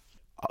paint.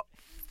 A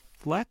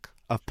fleck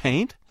of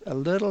paint? A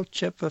little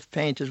chip of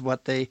paint is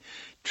what they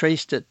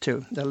traced it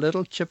to, a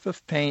little chip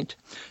of paint.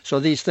 So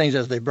these things,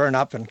 as they burn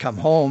up and come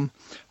home,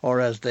 or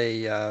as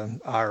they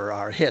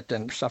are hit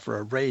and suffer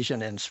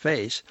abrasion in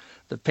space,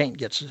 the paint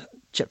gets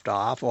chipped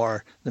off,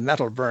 or the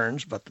metal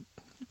burns, but the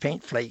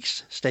paint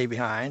flakes stay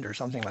behind, or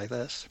something like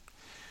this.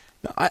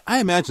 Now, I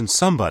imagine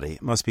somebody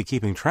must be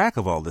keeping track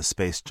of all this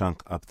space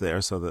junk up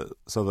there so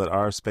that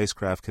our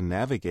spacecraft can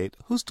navigate.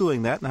 Who's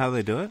doing that, and how do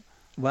they do it?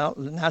 Well,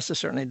 NASA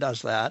certainly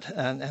does that,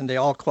 and they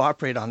all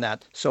cooperate on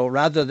that. So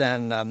rather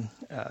than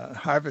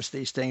harvest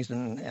these things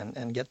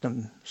and get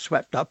them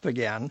swept up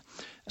again,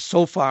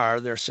 so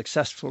far they're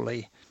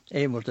successfully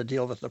able to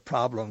deal with the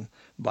problem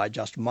by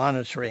just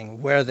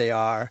monitoring where they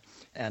are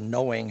and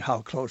knowing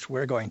how close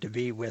we're going to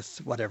be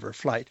with whatever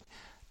flight.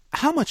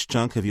 How much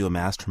junk have you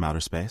amassed from outer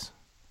space?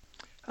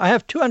 I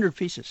have 200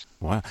 pieces.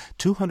 Wow,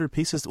 200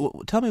 pieces?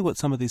 Well, tell me what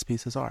some of these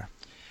pieces are.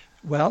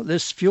 Well,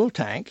 this fuel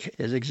tank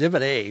is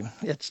Exhibit A.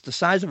 It's the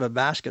size of a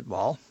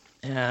basketball,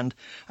 and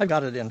I've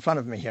got it in front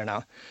of me here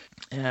now.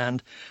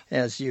 And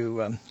as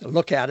you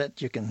look at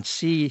it, you can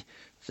see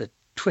the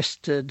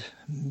twisted,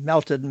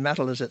 melted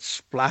metal as it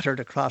splattered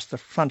across the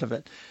front of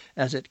it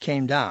as it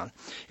came down.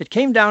 It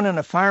came down in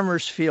a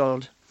farmer's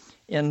field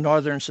in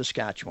northern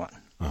Saskatchewan.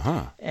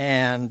 Uh-huh.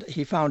 And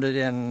he found it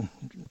in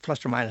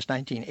plus or minus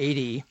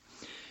 1980.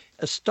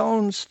 A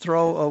stone's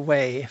throw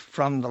away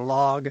from the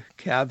log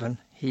cabin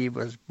he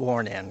was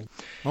born in.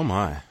 Oh,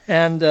 my.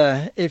 And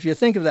if you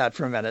think of that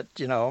for a minute,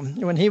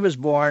 when he was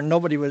born,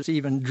 nobody was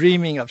even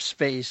dreaming of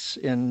space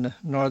in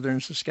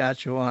northern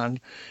Saskatchewan.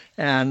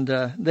 And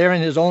there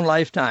in his own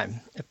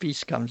lifetime, a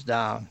piece comes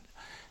down.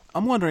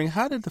 I'm wondering,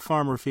 how did the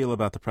farmer feel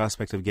about the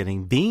prospect of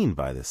getting beamed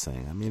by this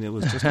thing? I mean, it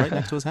was just right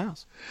next to his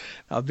house.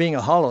 Being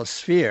a hollow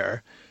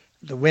sphere,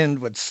 the wind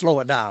would slow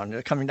it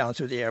down. Coming down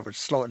through the air would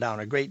slow it down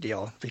a great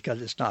deal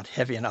because it's not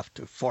heavy enough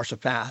to force a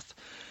path.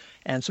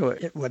 And so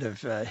it would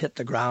have hit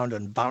the ground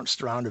and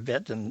bounced around a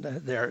bit, and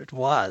there it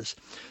was.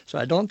 So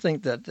I don't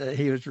think that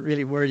he was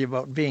really worried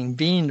about being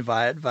beamed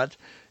by it, but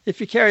if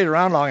you carry it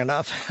around long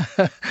enough,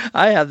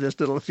 I have this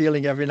little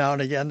feeling every now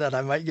and again that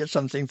I might get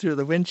something through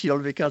the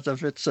windshield because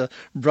of its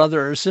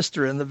brother or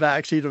sister in the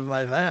back seat of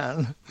my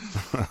van.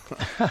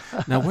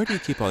 Now, where do you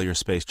keep all your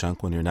space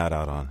junk when you're not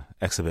out on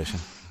exhibition?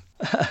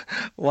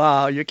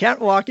 Wow, you can't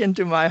walk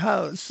into my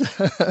house.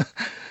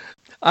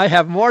 I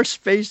have more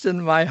space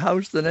in my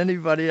house than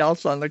anybody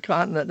else on the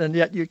continent, and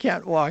yet you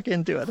can't walk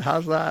into it.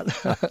 How's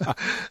that?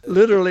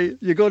 Literally,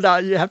 you go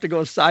down. You have to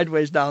go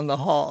sideways down the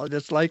hall.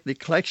 It's like the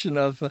collection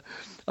of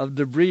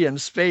debris in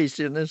space.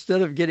 And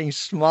instead of getting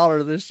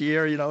smaller this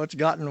year, it's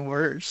gotten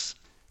worse.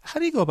 How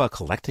do you go about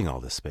collecting all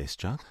this space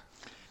junk?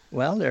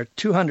 Well, there are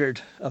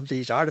 200 of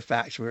these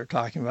artifacts we were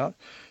talking about,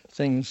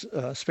 things,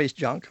 space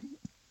junk,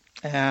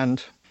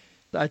 and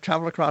I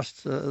travel across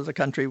the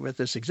country with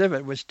this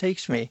exhibit, which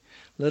takes me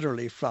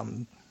literally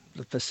from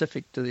the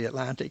Pacific to the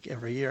Atlantic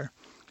every year.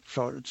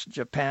 So it's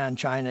Japan,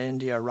 China,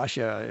 India,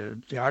 Russia,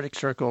 the Arctic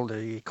Circle,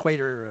 the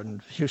equator,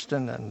 and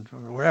Houston, and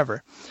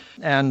wherever.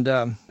 And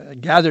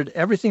gathered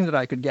everything that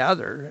I could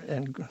gather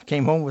and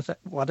came home with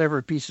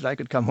whatever pieces I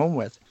could come home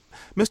with.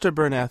 Mr.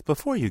 Bernath,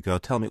 before you go,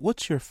 tell me,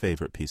 what's your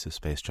favorite piece of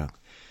space junk?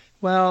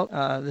 Well,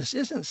 this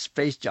isn't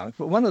space junk,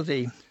 but one of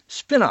the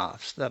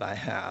spin-offs that I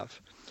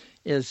have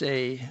is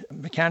a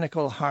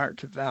mechanical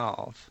heart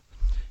valve.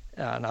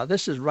 Now,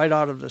 this is right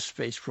out of the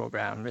space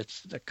program.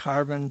 It's the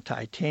carbon,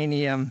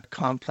 titanium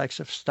complex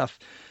of stuff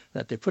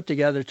that they put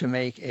together to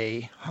make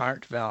a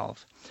heart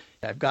valve.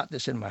 I've got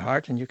this in my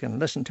heart, and you can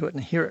listen to it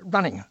and hear it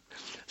running.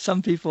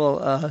 Some people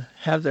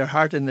have their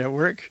heart in their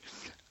work.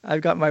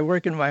 I've got my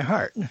work in my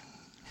heart.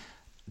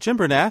 Jim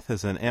Bernath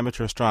is an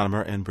amateur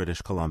astronomer in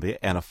British Columbia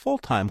and a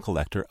full-time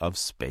collector of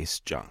space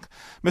junk.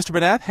 Mr.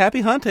 Bernath,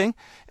 happy hunting,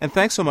 and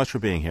thanks so much for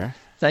being here.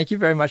 Thank you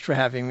very much for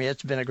having me.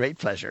 It's been a great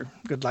pleasure.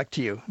 Good luck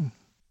to you.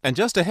 And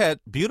just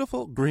ahead,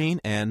 beautiful, green,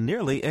 and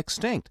nearly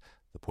extinct.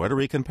 The Puerto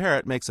Rican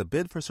parrot makes a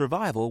bid for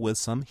survival with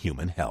some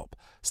human help.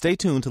 Stay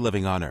tuned to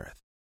Living on Earth.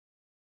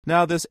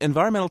 Now, this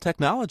environmental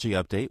technology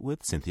update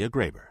with Cynthia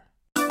Graber.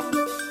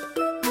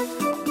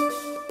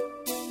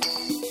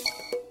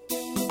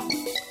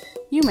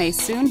 You may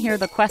soon hear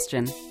the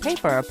question,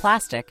 paper or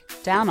plastic,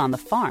 down on the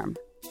farm.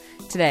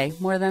 Today,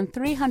 more than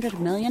 300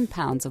 million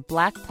pounds of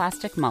black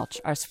plastic mulch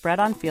are spread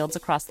on fields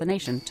across the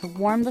nation to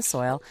warm the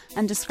soil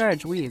and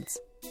discourage weeds.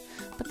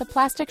 But the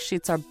plastic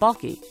sheets are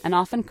bulky and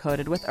often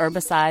coated with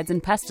herbicides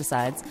and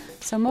pesticides,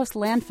 so most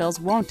landfills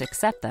won't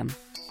accept them.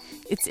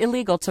 It's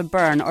illegal to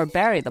burn or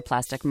bury the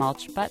plastic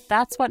mulch, but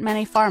that's what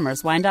many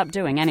farmers wind up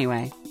doing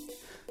anyway.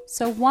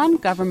 So one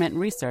government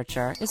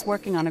researcher is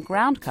working on a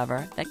ground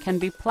cover that can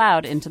be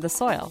plowed into the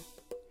soil.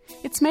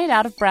 It's made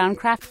out of brown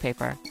craft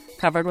paper,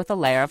 covered with a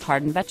layer of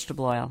hardened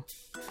vegetable oil.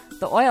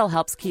 The oil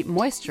helps keep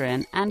moisture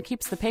in and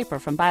keeps the paper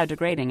from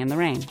biodegrading in the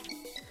rain.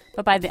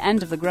 But by the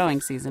end of the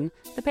growing season,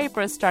 the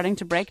paper is starting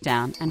to break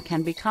down and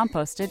can be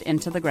composted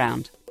into the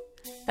ground.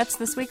 That's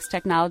this week's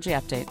Technology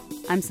Update.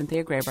 I'm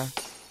Cynthia Graber.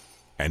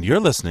 And you're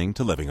listening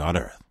to Living on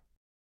Earth.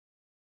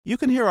 You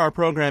can hear our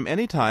program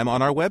anytime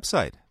on our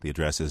website. The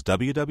address is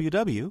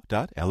www.loe.org.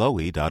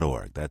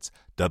 That's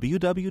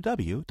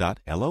www.loe.org.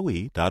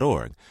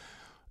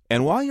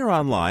 And while you're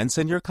online,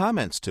 send your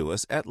comments to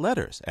us at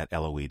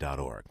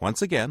letters@loe.org.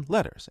 Once again,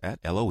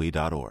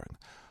 letters@loe.org.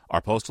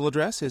 Our postal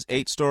address is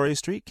 8 Story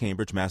Street,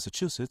 Cambridge,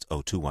 Massachusetts,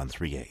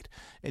 02138.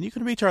 And you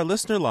can reach our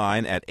listener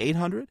line at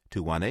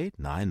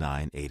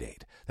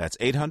 800-218-9988. That's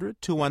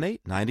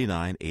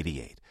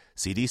 800-218-9988.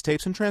 CDs,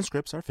 tapes, and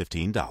transcripts are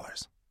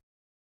 $15.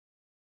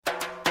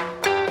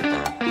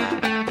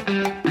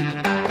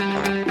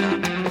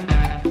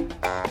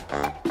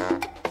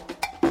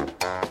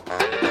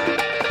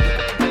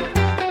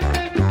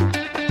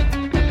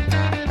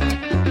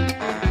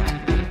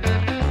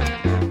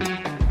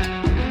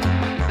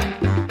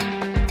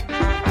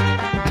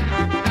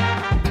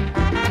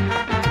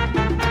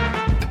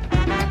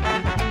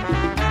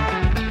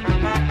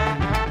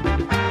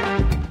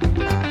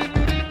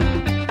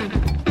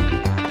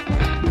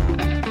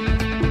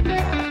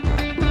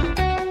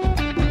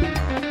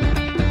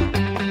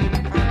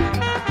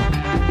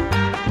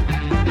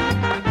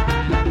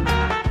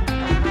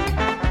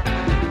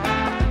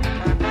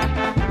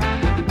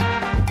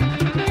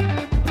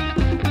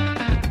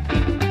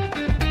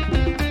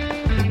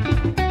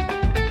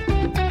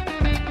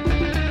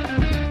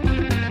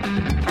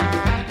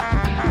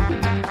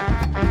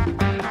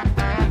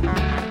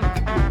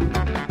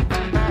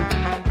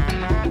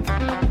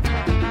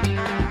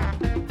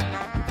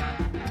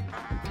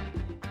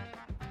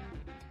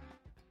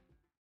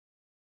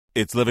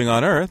 It's Living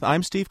on Earth.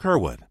 I'm Steve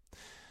Curwood.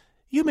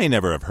 You may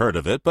never have heard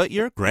of it, but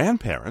your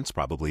grandparents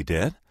probably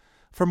did.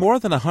 For more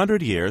than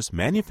 100 years,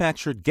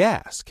 manufactured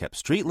gas kept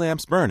street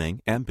lamps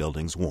burning and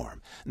buildings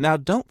warm. Now,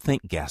 don't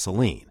think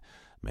gasoline.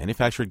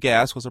 Manufactured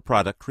gas was a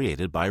product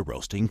created by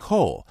roasting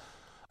coal.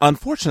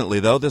 Unfortunately,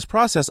 though, this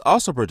process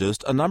also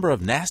produced a number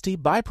of nasty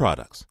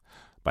byproducts.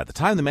 By the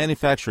time the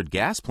manufactured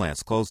gas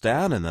plants closed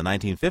down in the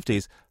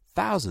 1950s,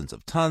 thousands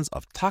of tons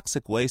of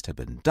toxic waste have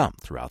been dumped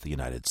throughout the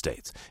United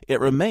States. It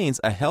remains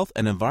a health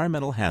and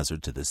environmental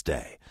hazard to this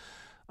day.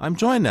 I'm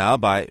joined now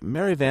by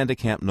Mary Van de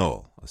Kamp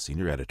Knoll, a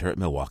senior editor at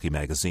Milwaukee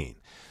Magazine.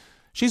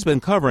 She's been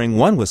covering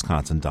one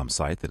Wisconsin dump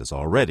site that has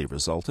already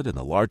resulted in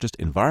the largest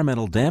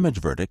environmental damage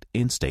verdict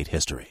in state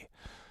history.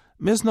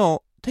 Ms.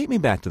 Knoll, take me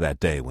back to that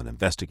day when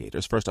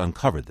investigators first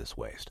uncovered this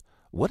waste.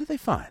 What did they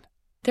find?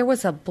 There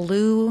was a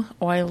blue,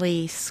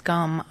 oily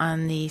scum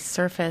on the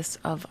surface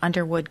of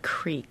Underwood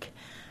Creek,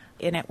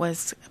 and it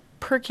was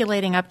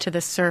percolating up to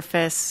the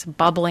surface,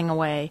 bubbling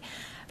away.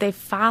 They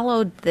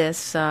followed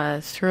this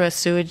through a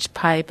sewage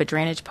pipe, a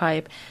drainage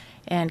pipe,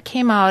 and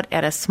came out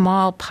at a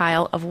small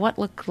pile of what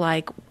looked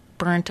like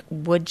burnt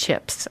wood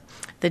chips.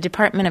 The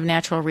Department of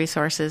Natural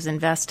Resources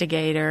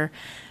investigator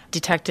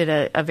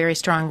detected a very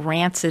strong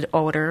rancid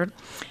odor,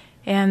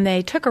 and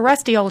they took a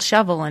rusty old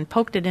shovel and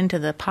poked it into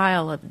the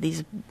pile of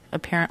these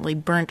apparently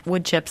burnt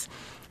wood chips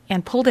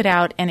and pulled it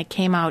out, and it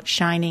came out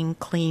shining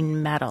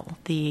clean metal.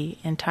 The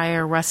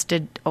entire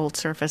rusted old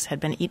surface had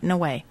been eaten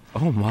away.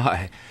 Oh,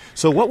 my.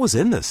 So what was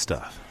in this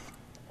stuff?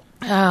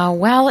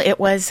 Well,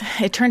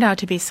 it turned out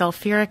to be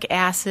sulfuric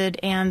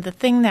acid, and the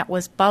thing that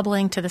was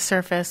bubbling to the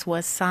surface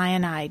was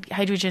cyanide,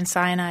 hydrogen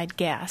cyanide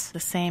gas, the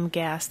same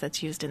gas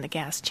that's used in the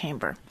gas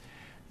chamber.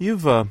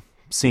 You've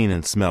seen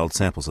and smelled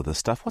samples of this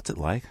stuff. What's it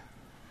like?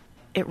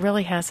 It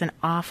really has an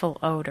awful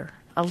odor.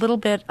 A little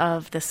bit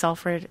of the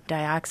sulfur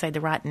dioxide,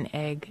 the rotten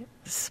egg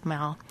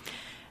smell.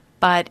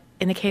 But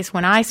in the case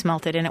when I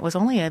smelt it, and it was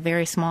only a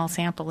very small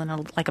sample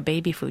in like a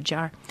baby food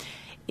jar,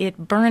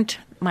 it burnt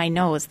my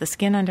nose, the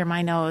skin under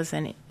my nose,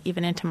 and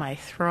even into my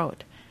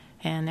throat.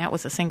 And that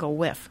was a single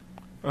whiff.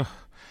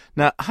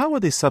 Now, how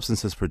were these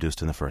substances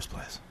produced in the first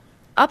place?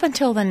 Up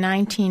until the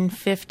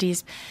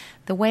 1950s,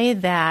 the way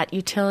that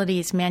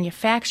utilities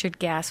manufactured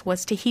gas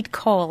was to heat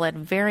coal at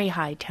very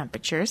high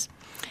temperatures,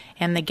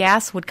 and the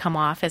gas would come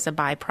off as a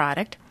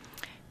byproduct.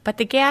 But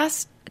the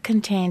gas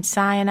contained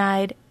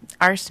cyanide,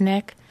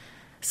 arsenic,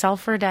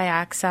 sulfur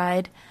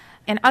dioxide,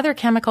 and other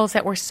chemicals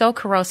that were so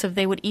corrosive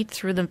they would eat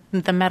through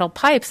the metal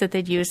pipes that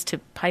they'd use to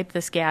pipe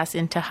this gas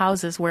into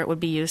houses where it would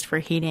be used for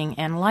heating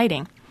and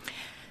lighting.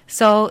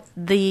 So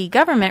the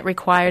government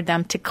required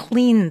them to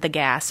clean the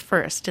gas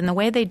first, and the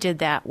way they did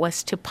that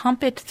was to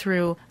pump it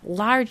through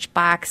large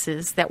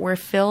boxes that were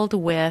filled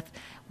with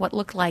what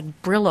looked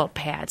like Brillo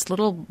pads,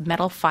 little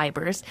metal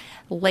fibers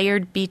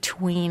layered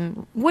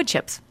between wood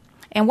chips.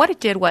 And what it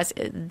did was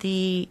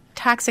the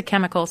toxic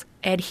chemicals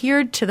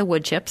adhered to the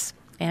wood chips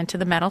and to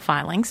the metal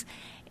filings,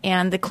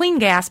 and the clean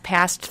gas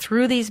passed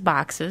through these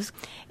boxes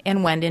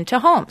and went into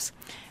homes.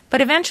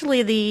 But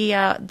eventually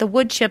the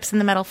wood chips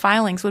and the metal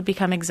filings would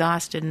become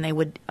exhausted, and they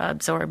would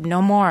absorb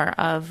no more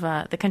of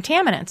the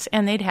contaminants,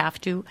 and they'd have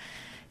to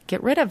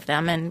get rid of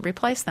them and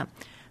replace them.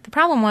 The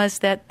problem was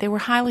that they were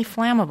highly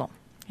flammable,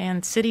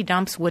 and city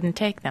dumps wouldn't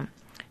take them.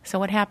 So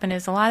what happened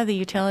is a lot of the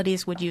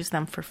utilities would use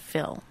them for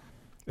fill.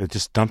 It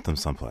just dumped them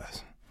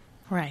someplace.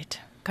 Right.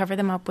 Cover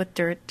them up with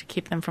dirt to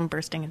keep them from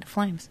bursting into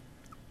flames.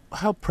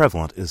 How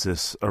prevalent is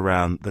this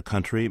around the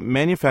country?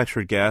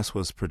 Manufactured gas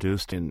was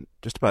produced in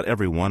just about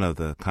every one of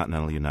the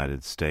continental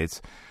United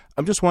States.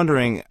 I'm just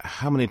wondering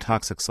how many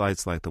toxic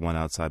sites like the one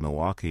outside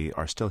Milwaukee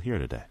are still here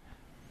today.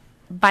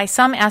 By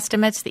some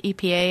estimates, the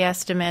EPA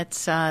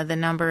estimates the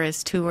number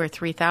is 2,000 or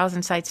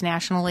 3,000 sites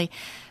nationally,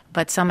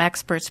 but some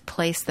experts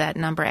place that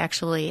number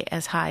actually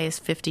as high as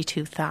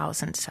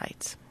 52,000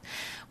 sites.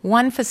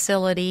 One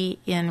facility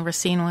in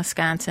Racine,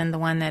 Wisconsin, the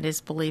one that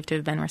is believed to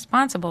have been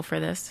responsible for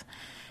this,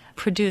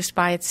 produced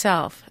by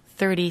itself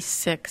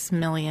 36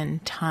 million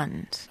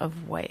tons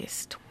of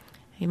waste.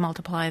 You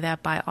multiply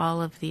that by all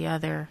of the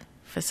other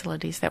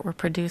facilities that were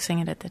producing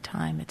it at the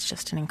time, it's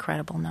just an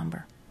incredible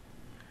number.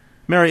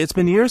 Mary, it's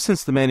been years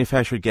since the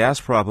manufactured gas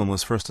problem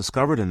was first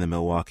discovered in the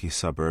Milwaukee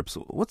suburbs.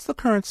 What's the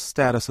current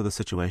status of the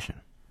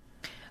situation?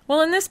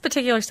 Well, in this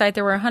particular site,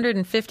 there were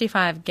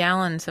 155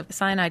 gallons of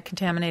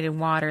cyanide-contaminated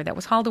water that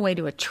was hauled away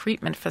to a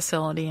treatment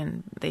facility,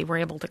 and they were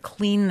able to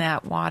clean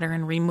that water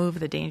and remove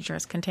the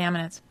dangerous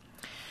contaminants.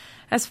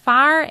 As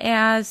far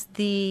as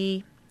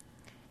the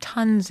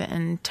tons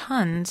and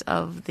tons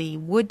of the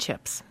wood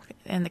chips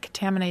and the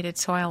contaminated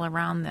soil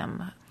around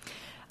them,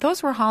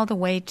 those were hauled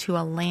away to a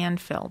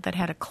landfill that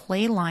had a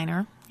clay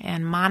liner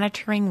and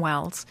monitoring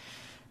wells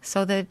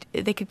so that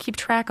they could keep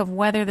track of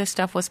whether this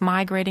stuff was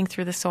migrating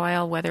through the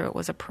soil, whether it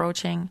was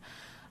approaching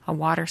a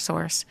water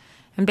source,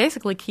 and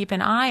basically keep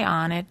an eye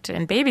on it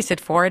and babysit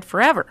for it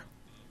forever.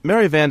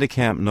 Mary Van de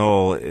Kamp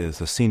Knoll is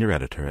a senior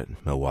editor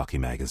at Milwaukee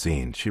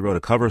Magazine. She wrote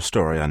a cover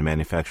story on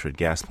manufactured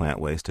gas plant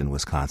waste in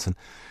Wisconsin.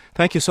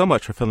 Thank you so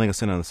much for filling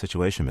us in on the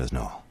situation, Ms.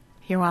 Knoll.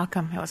 You're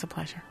welcome. It was a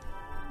pleasure.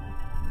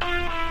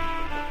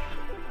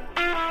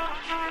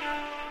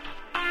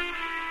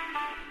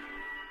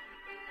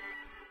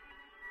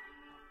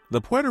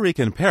 The Puerto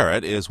Rican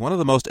parrot is one of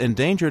the most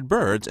endangered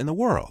birds in the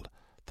world.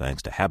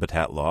 Thanks to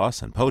habitat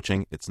loss and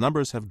poaching, its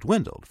numbers have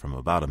dwindled from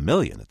about 1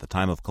 million at the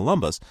time of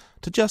Columbus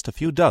to just a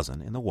few dozen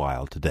in the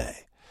wild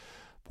today.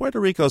 Puerto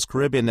Rico's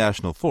Caribbean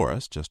National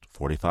Forest, just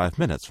 45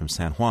 minutes from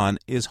San Juan,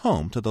 is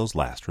home to those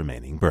last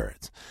remaining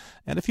birds.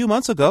 And a few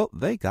months ago,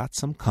 they got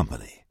some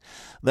company.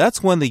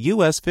 That's when the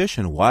U.S. Fish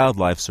and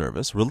Wildlife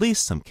Service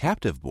released some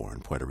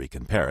captive-born Puerto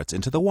Rican parrots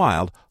into the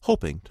wild,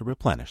 hoping to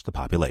replenish the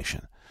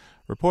population.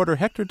 Reporter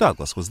Hector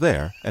Douglas was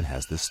there and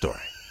has this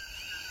story.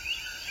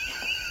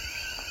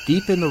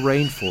 Deep in the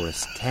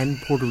rainforest,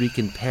 10 Puerto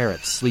Rican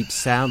parrots sleep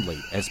soundly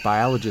as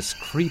biologists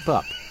creep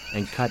up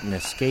and cut an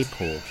escape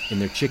hole in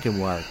their chicken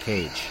wire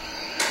cage.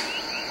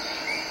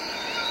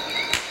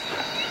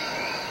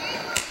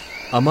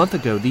 A month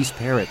ago, these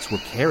parrots were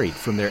carried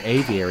from their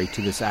aviary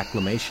to this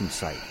acclimation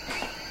site.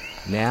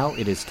 Now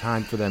it is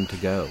time for them to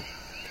go.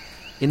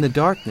 In the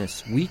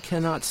darkness, we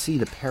cannot see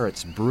the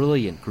parrots'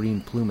 brilliant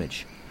green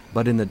plumage,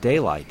 but in the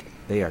daylight,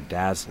 they are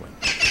dazzling.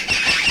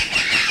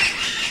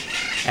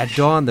 At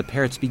dawn, the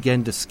parrots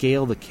began to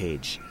scale the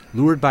cage,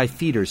 lured by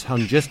feeders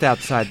hung just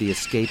outside the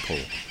escape hole.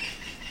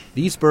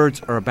 These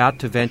birds are about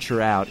to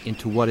venture out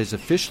into what is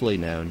officially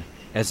known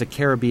as the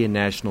Caribbean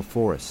National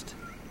Forest.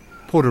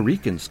 Puerto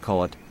Ricans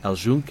call it El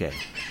Yunque,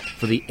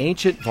 for the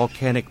ancient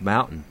volcanic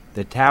mountain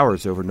that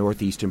towers over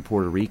northeastern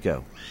Puerto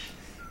Rico.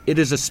 It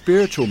is a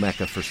spiritual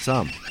mecca for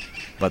some,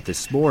 but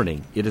this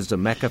morning it is a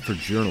mecca for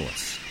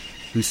journalists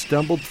who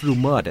stumbled through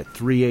mud at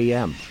 3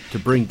 a.m. to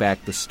bring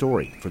back the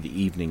story for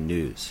the evening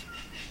news.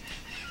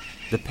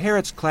 The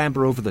parrots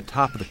clamber over the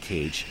top of the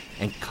cage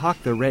and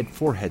cock their red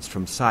foreheads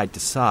from side to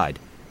side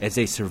as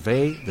they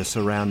survey the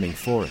surrounding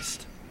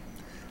forest.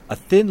 A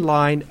thin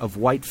line of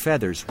white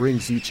feathers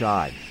rings each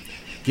eye,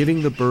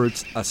 giving the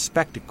birds a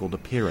spectacled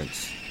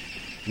appearance.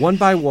 One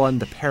by one,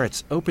 the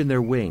parrots open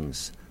their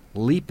wings,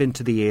 leap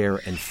into the air,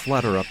 and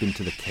flutter up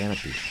into the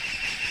canopy.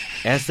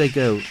 As they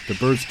go, the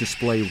birds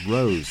display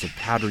rows of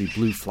powdery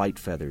blue flight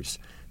feathers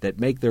that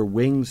make their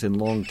wings and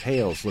long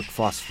tails look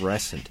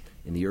phosphorescent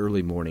in the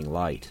early morning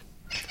light.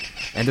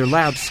 And their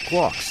loud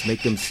squawks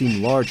make them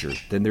seem larger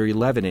than their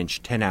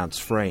 11-inch, 10-ounce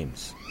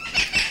frames.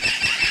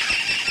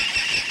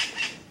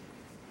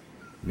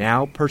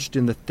 Now, perched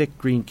in the thick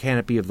green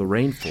canopy of the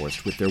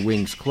rainforest with their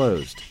wings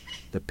closed,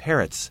 the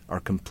parrots are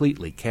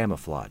completely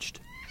camouflaged.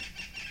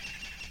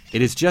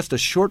 It is just a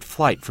short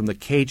flight from the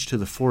cage to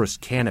the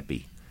forest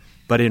canopy,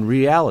 but in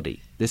reality,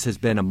 this has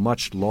been a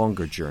much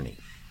longer journey,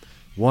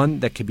 one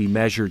that can be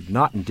measured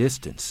not in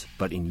distance,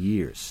 but in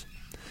years.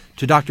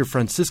 To Dr.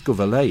 Francisco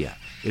Valleja,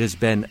 it has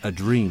been a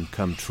dream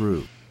come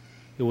true.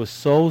 It was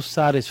so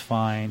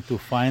satisfying to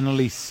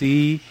finally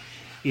see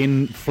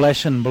in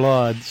flesh and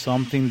blood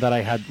something that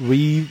I had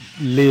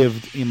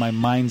relived in my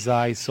mind's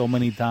eye so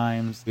many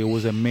times. It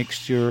was a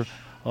mixture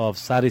of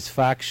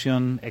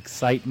satisfaction,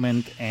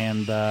 excitement,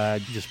 and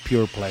just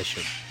pure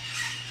pleasure.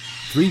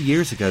 3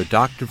 years ago,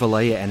 Dr.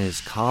 Valleja and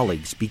his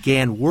colleagues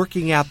began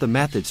working out the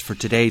methods for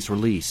today's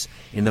release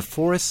in the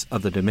forests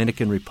of the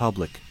Dominican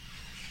Republic.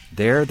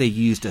 There they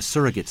used a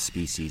surrogate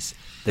species,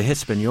 the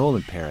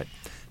Hispaniolan parrot,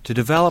 to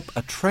develop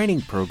a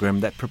training program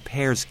that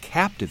prepares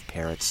captive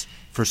parrots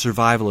for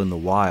survival in the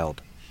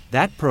wild.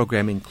 That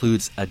program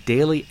includes a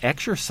daily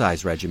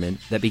exercise regimen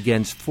that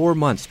begins 4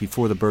 months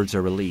before the birds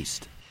are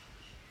released.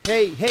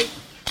 Hey, hey,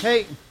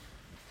 hey,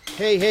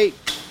 hey, hey,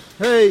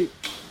 hey.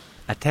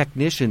 A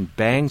technician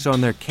bangs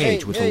on their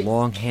cage with a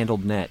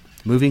long-handled net,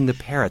 moving the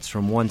parrots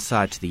from one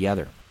side to the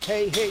other.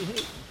 Hey, hey,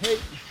 hey, hey.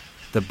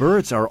 The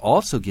birds are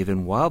also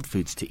given wild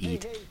foods to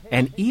eat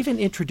and even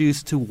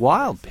introduced to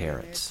wild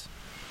parrots.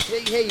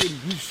 Hey, hey.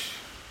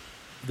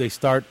 They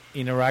start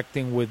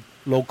interacting with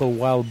local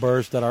wild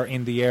birds that are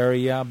in the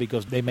area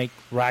because they make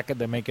racket,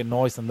 they make a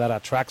noise, and that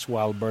attracts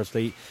wild birds.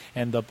 They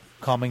end up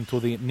coming to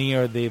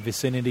near the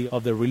vicinity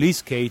of the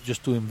release cage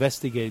just to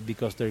investigate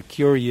because they're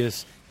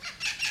curious.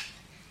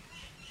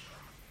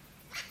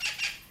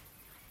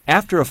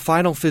 After a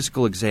final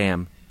physical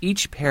exam,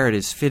 each parrot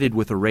is fitted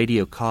with a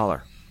radio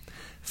collar.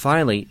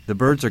 Finally, the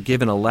birds are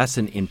given a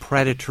lesson in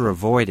predator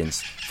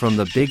avoidance from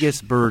the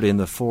biggest bird in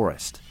the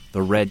forest,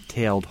 the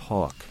red-tailed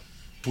hawk.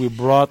 We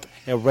brought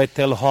a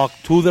red-tailed hawk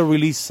to the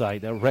release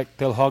site, a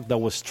red-tailed hawk that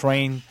was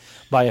trained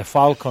by a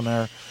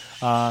falconer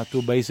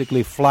to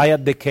basically fly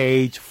at the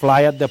cage,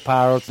 fly at the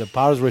parrots. The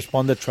parrots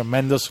responded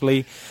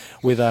tremendously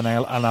with an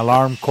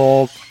alarm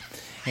call,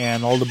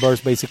 and all the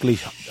birds basically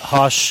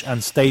hush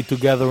and stay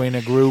together in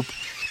a group.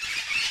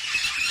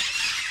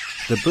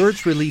 The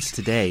birds released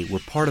today were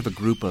part of a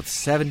group of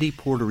 70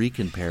 Puerto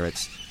Rican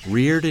parrots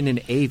reared in an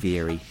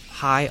aviary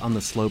high on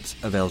the slopes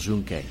of El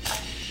Yunque.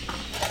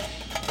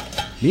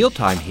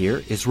 Mealtime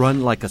here is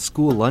run like a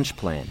school lunch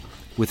plan,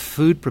 with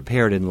food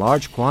prepared in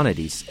large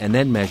quantities and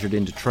then measured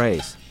into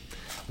trays.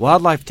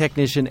 Wildlife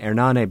technician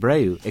Hernan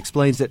Abreu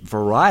explains that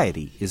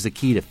variety is the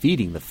key to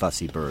feeding the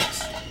fussy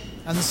birds.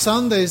 And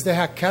Sundays they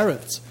had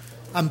carrots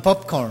and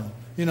popcorn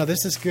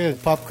This is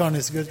good. Popcorn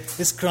is good.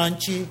 It's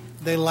crunchy.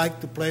 They like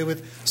to play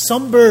with.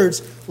 Some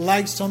birds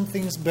like some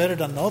things better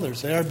than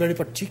others. They are very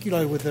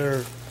particular with their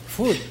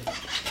food.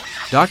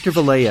 Dr.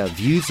 Valleja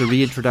views the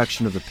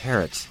reintroduction of the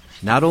parrots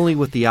not only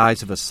with the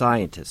eyes of a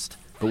scientist,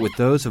 but with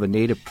those of a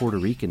native Puerto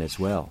Rican as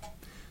well.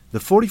 The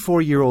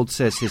 44-year-old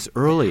says his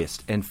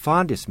earliest and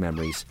fondest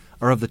memories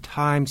are of the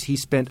times he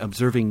spent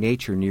observing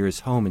nature near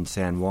his home in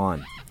San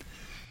Juan.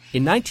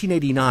 In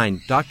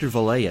 1989, Dr.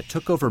 Valleja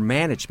took over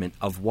management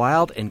of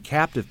wild and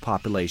captive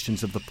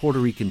populations of the Puerto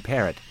Rican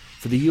parrot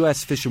for the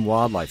U.S. Fish and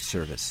Wildlife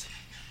Service.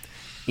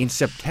 In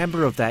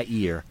September of that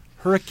year,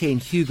 Hurricane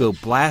Hugo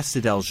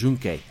blasted El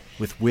Yunque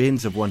with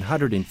winds of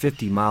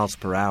 150 miles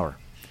per hour.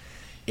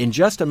 In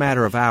just a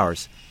matter of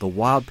hours, the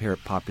wild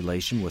parrot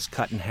population was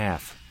cut in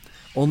half.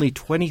 Only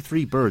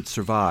 23 birds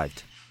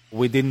survived.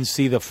 We didn't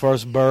see the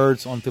first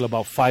birds until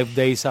about 5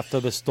 days after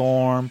the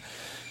storm.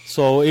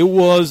 So it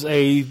was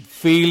a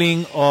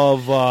feeling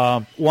of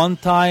one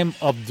time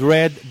of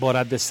dread, but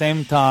at the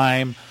same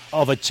time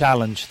of a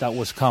challenge that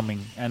was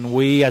coming. And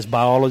we as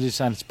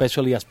biologists, and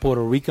especially as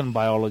Puerto Rican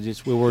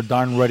biologists, we were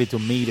darn ready to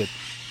meet it.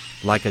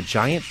 Like a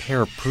giant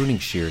pair of pruning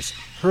shears,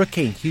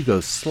 Hurricane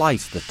Hugo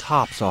sliced the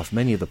tops off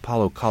many of the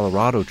Palo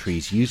Colorado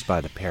trees used by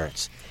the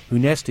parrots, who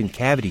nest in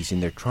cavities in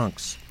their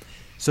trunks.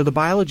 So the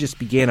biologists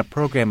began a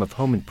program of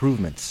home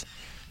improvements.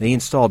 They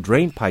installed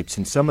drain pipes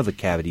in some of the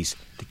cavities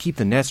to keep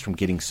the nest from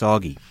getting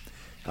soggy.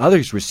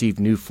 Others received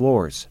new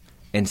floors,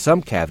 and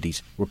some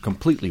cavities were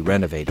completely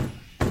renovated.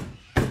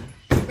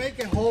 We make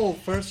a hole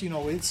first,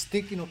 we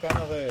stick, kind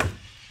of the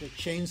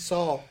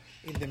chainsaw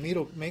in the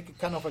middle, make it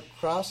kind of a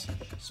cross.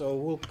 So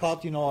we'll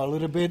cut, a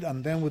little bit,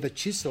 and then with a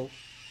chisel,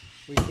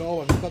 we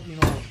go and cut,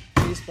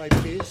 piece by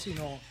piece,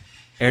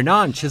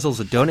 Hernan chisels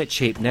a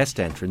donut-shaped nest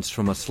entrance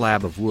from a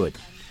slab of wood.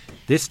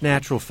 This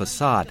natural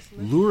facade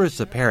lures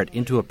the parrot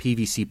into a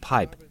PVC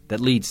pipe that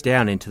leads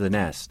down into the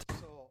nest.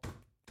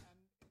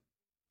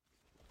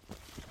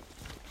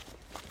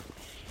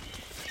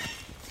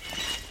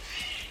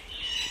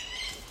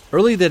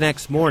 Early the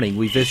next morning,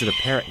 we visit a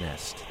parrot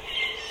nest.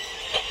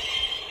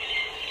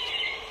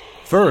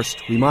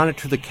 First, we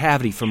monitor the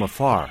cavity from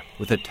afar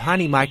with a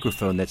tiny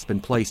microphone that's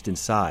been placed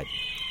inside.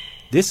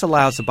 This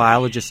allows the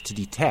biologist to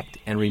detect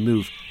and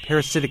remove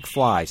parasitic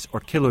flies or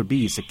killer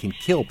bees that can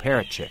kill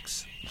parrot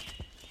chicks.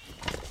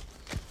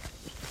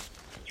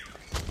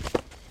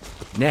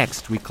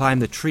 Next, we climb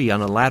the tree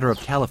on a ladder of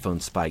telephone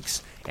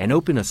spikes and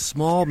open a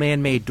small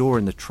man-made door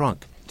in the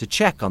trunk to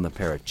check on the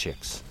parrot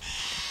chicks.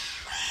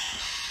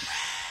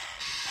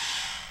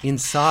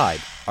 Inside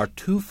are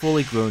 2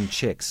 fully grown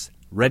chicks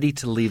ready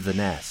to leave the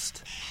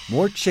nest.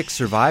 More chicks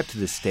survive to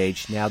this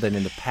stage now than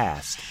in the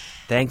past,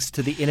 thanks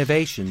to the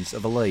innovations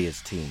of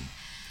Valleja's team.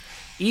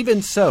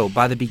 Even so,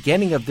 by the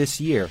beginning of this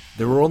year,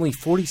 there were only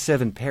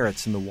 47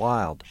 parrots in the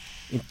wild.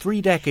 In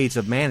 3 decades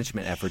of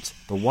management efforts,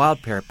 the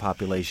wild parrot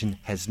population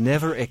has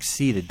never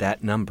exceeded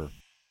that number.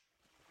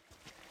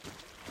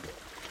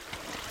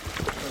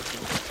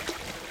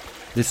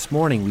 This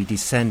morning we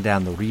descend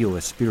down the Rio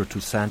Espiritu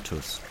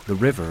Santos, the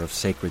river of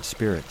sacred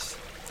spirits.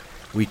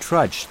 We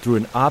trudge through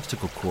an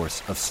obstacle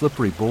course of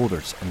slippery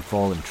boulders and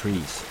fallen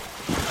trees.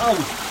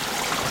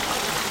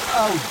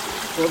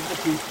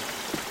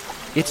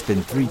 It's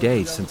been 3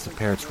 days since the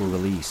parrots were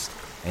released,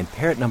 and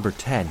parrot number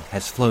 10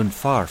 has flown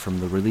far from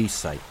the release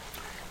site.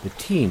 The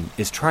team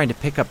is trying to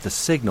pick up the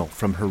signal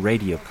from her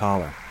radio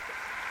collar.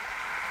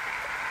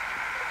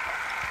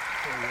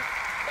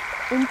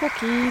 Un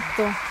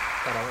poquito.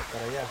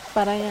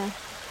 Para allá.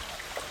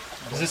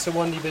 Is this the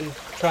one you've been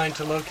trying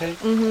to locate?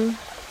 Mm-hmm.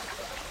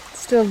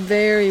 Still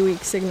very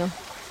weak signal.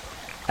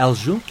 El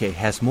Yunque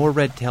has more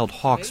red-tailed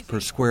hawks per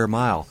square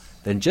mile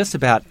than just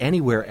about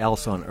anywhere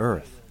else on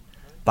Earth.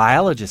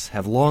 Biologists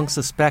have long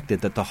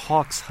suspected that the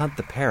hawks hunt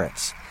the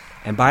parrots,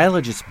 and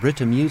biologist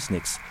Britta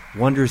Musnix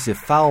wonders if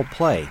foul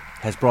play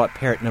has brought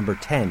parrot number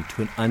 10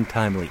 to an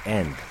untimely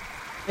end.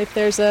 If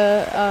there's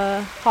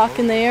a hawk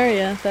in the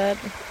area that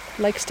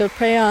likes to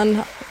prey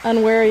on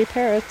unwary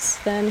parrots,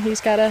 then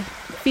he's got a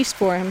feast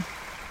for him.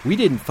 We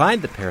didn't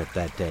find the parrot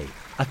that day.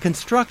 A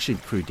construction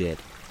crew did,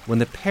 when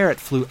the parrot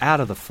flew out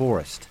of the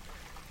forest.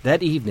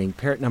 That evening,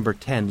 parrot number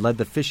 10 led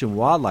the Fish and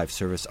Wildlife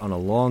Service on a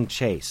long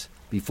chase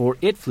before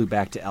it flew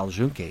back to El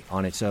Yunque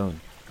on its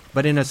own.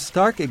 But in a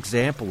stark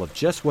example of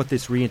just what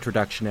this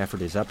reintroduction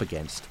effort is up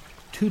against,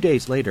 2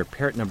 days later,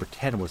 parrot number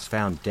 10 was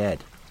found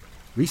dead.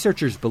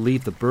 Researchers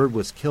believe the bird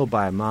was killed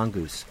by a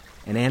mongoose,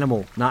 an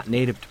animal not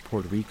native to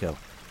Puerto Rico,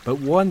 but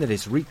one that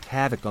has wreaked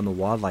havoc on the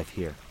wildlife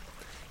here.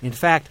 In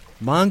fact,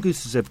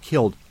 mongooses have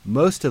killed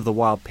most of the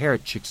wild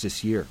parrot chicks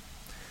this year.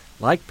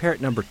 Like parrot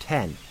number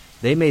 10,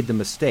 they made the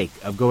mistake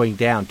of going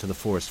down to the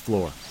forest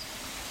floor.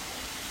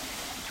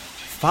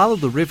 Follow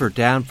the river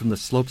down from the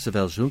slopes of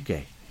El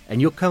Yunque,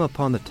 and you'll come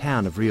upon the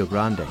town of Rio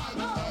Grande.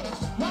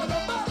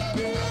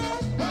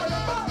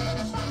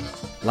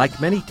 Like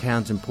many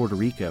towns in Puerto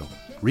Rico,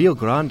 Rio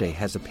Grande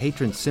has a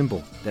patron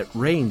symbol that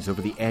reigns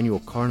over the annual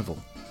carnival.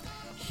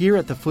 Here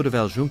at the foot of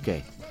El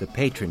Yunque, the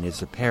patron is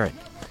the parrot,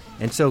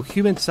 and so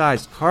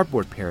human-sized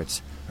cardboard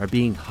parrots are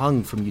being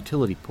hung from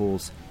utility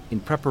poles in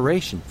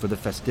preparation for the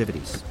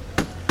festivities.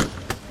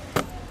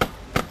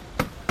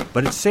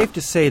 But it's safe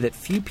to say that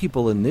few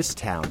people in this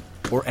town,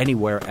 or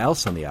anywhere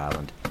else on the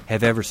island,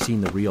 have ever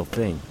seen the real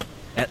thing,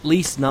 at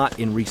least not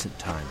in recent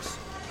times.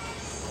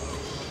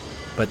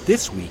 But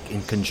this week,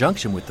 in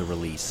conjunction with the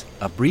release,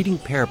 a breeding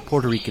pair of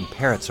Puerto Rican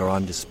parrots are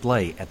on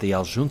display at the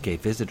El Yunque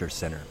Visitor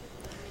Center.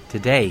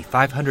 Today,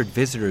 500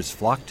 visitors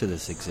flock to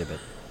this exhibit.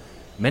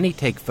 Many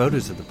take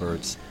photos of the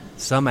birds.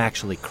 Some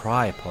actually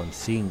cry upon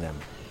seeing them.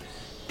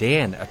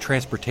 Dan, a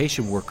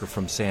transportation worker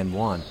from San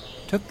Juan,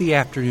 took the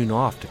afternoon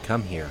off to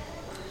come here.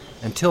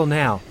 Until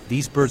now,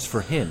 these birds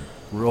for him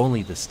were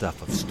only the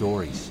stuff of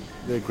stories.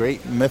 The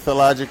great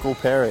mythological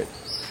parrot.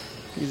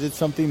 Is it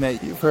something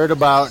that you've heard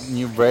about and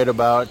you've read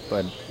about,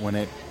 but when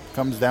it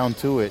comes down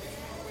to it,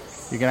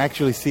 you can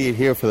actually see it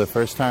here for the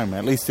first time.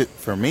 At least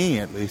for me,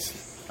 at least.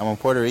 I'm a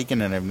Puerto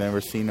Rican and I've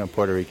never seen a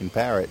Puerto Rican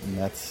parrot, and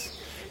it's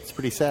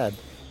pretty sad.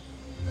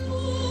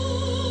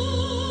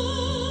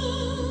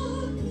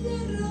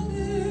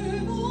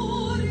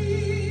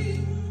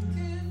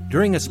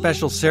 During a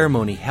special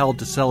ceremony held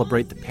to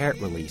celebrate the parrot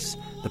release,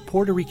 the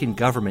Puerto Rican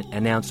government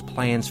announced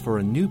plans for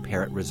a new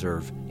parrot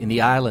reserve in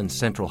the island's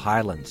Central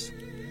Highlands.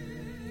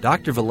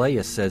 Dr.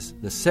 Valleja says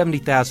the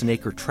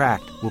 70,000-acre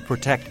tract will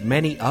protect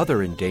many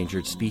other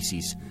endangered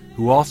species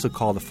who also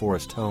call the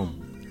forest home.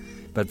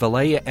 But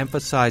Valleja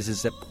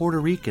emphasizes that Puerto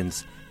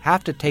Ricans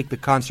have to take the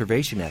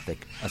conservation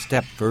ethic a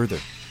step further.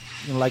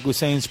 Like we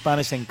say in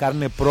Spanish, en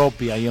carne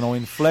propia,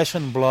 in flesh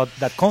and blood,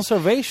 that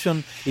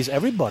conservation is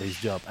everybody's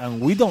job.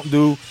 And we don't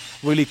do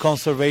really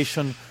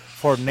conservation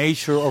for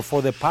nature or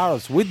for the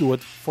parrots. We do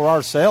it for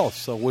ourselves.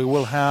 So we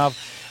will have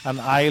an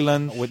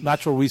island with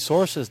natural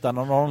resources that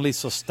not only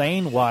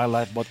sustain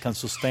wildlife, but can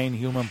sustain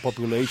human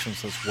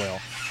populations as well.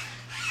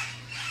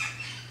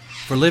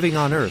 For Living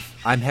on Earth,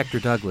 I'm Hector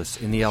Douglas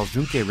in the El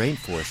Yunque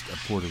rainforest of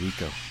Puerto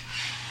Rico.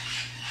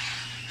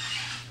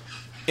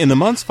 In the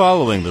months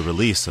following the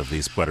release of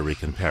these Puerto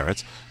Rican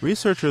parrots,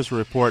 researchers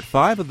report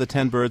 5 of the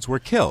 10 birds were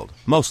killed,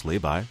 mostly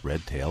by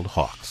red-tailed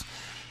hawks.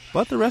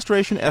 But the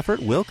restoration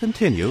effort will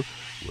continue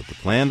with the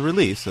planned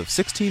release of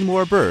 16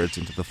 more birds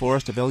into the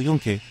forest of El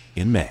Yunque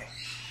in May.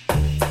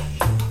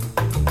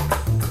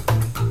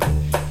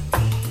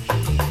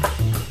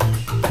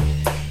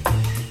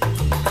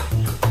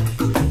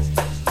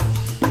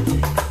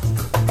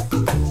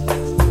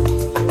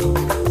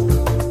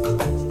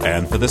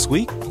 And for this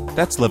week,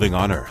 that's Living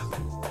on Earth.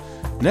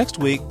 Next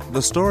week,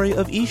 the story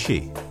of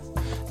Ishi.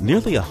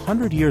 Nearly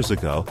 100 years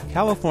ago,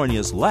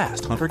 California's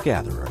last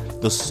hunter-gatherer,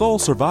 the sole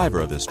survivor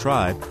of his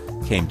tribe,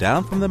 came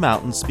down from the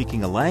mountains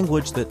speaking a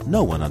language that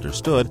no one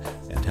understood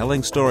and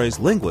telling stories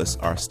linguists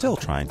are still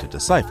trying to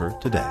decipher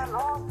today.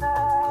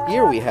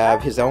 Here we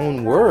have his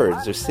own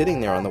words. They're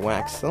sitting there on the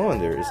wax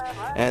cylinders,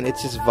 and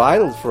it's just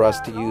vital for us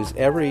to use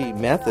every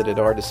method at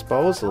our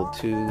disposal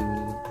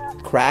to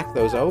crack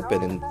those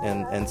open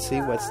and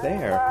see what's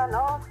there.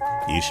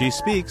 Ishi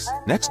Speaks,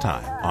 next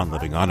time on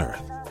Living on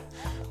Earth.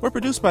 We're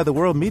produced by the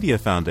World Media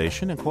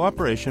Foundation in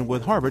cooperation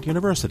with Harvard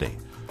University.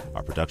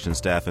 Our production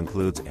staff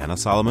includes Anna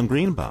Solomon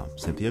Greenbaum,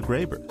 Cynthia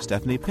Graber,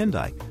 Stephanie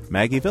Pindyke,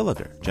 Maggie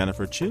Villader,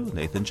 Jennifer Chu,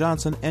 Nathan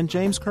Johnson, and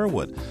James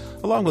Kerwood,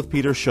 along with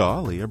Peter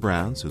Shaw, Leah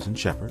Brown, Susan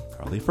Shepard,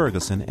 Carly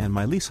Ferguson, and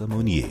Mylisa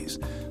Muniz.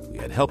 We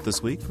had help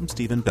this week from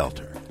Stephen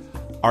Belter.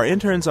 Our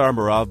interns are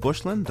Marav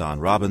Bushland, Don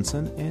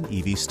Robinson, and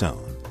Evie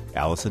Stone.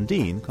 Allison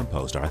Dean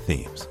composed our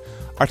themes.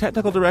 Our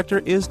technical director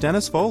is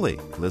Dennis Foley.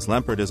 Liz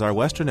Lempert is our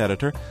Western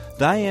editor.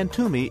 Diane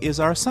Toomey is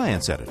our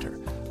science editor.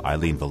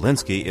 Eileen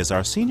Valinsky is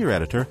our senior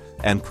editor.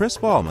 And Chris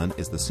Ballman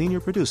is the senior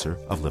producer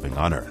of Living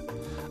on Earth.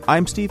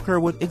 I'm Steve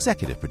Kerwood,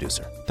 executive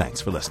producer. Thanks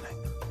for listening.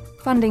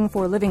 Funding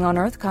for Living on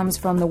Earth comes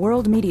from the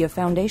World Media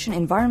Foundation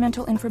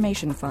Environmental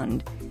Information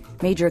Fund.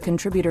 Major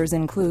contributors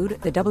include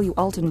the W.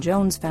 Alton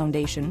Jones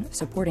Foundation,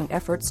 supporting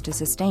efforts to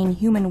sustain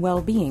human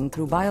well-being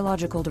through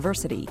biological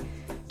diversity,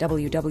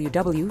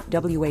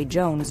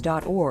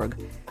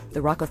 www.wajones.org,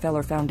 the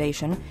Rockefeller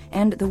Foundation,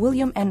 and the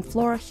William and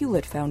Flora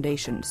Hewlett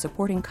Foundation,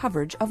 supporting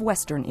coverage of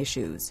Western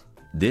issues.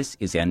 This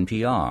is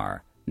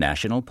NPR,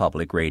 National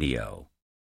Public Radio.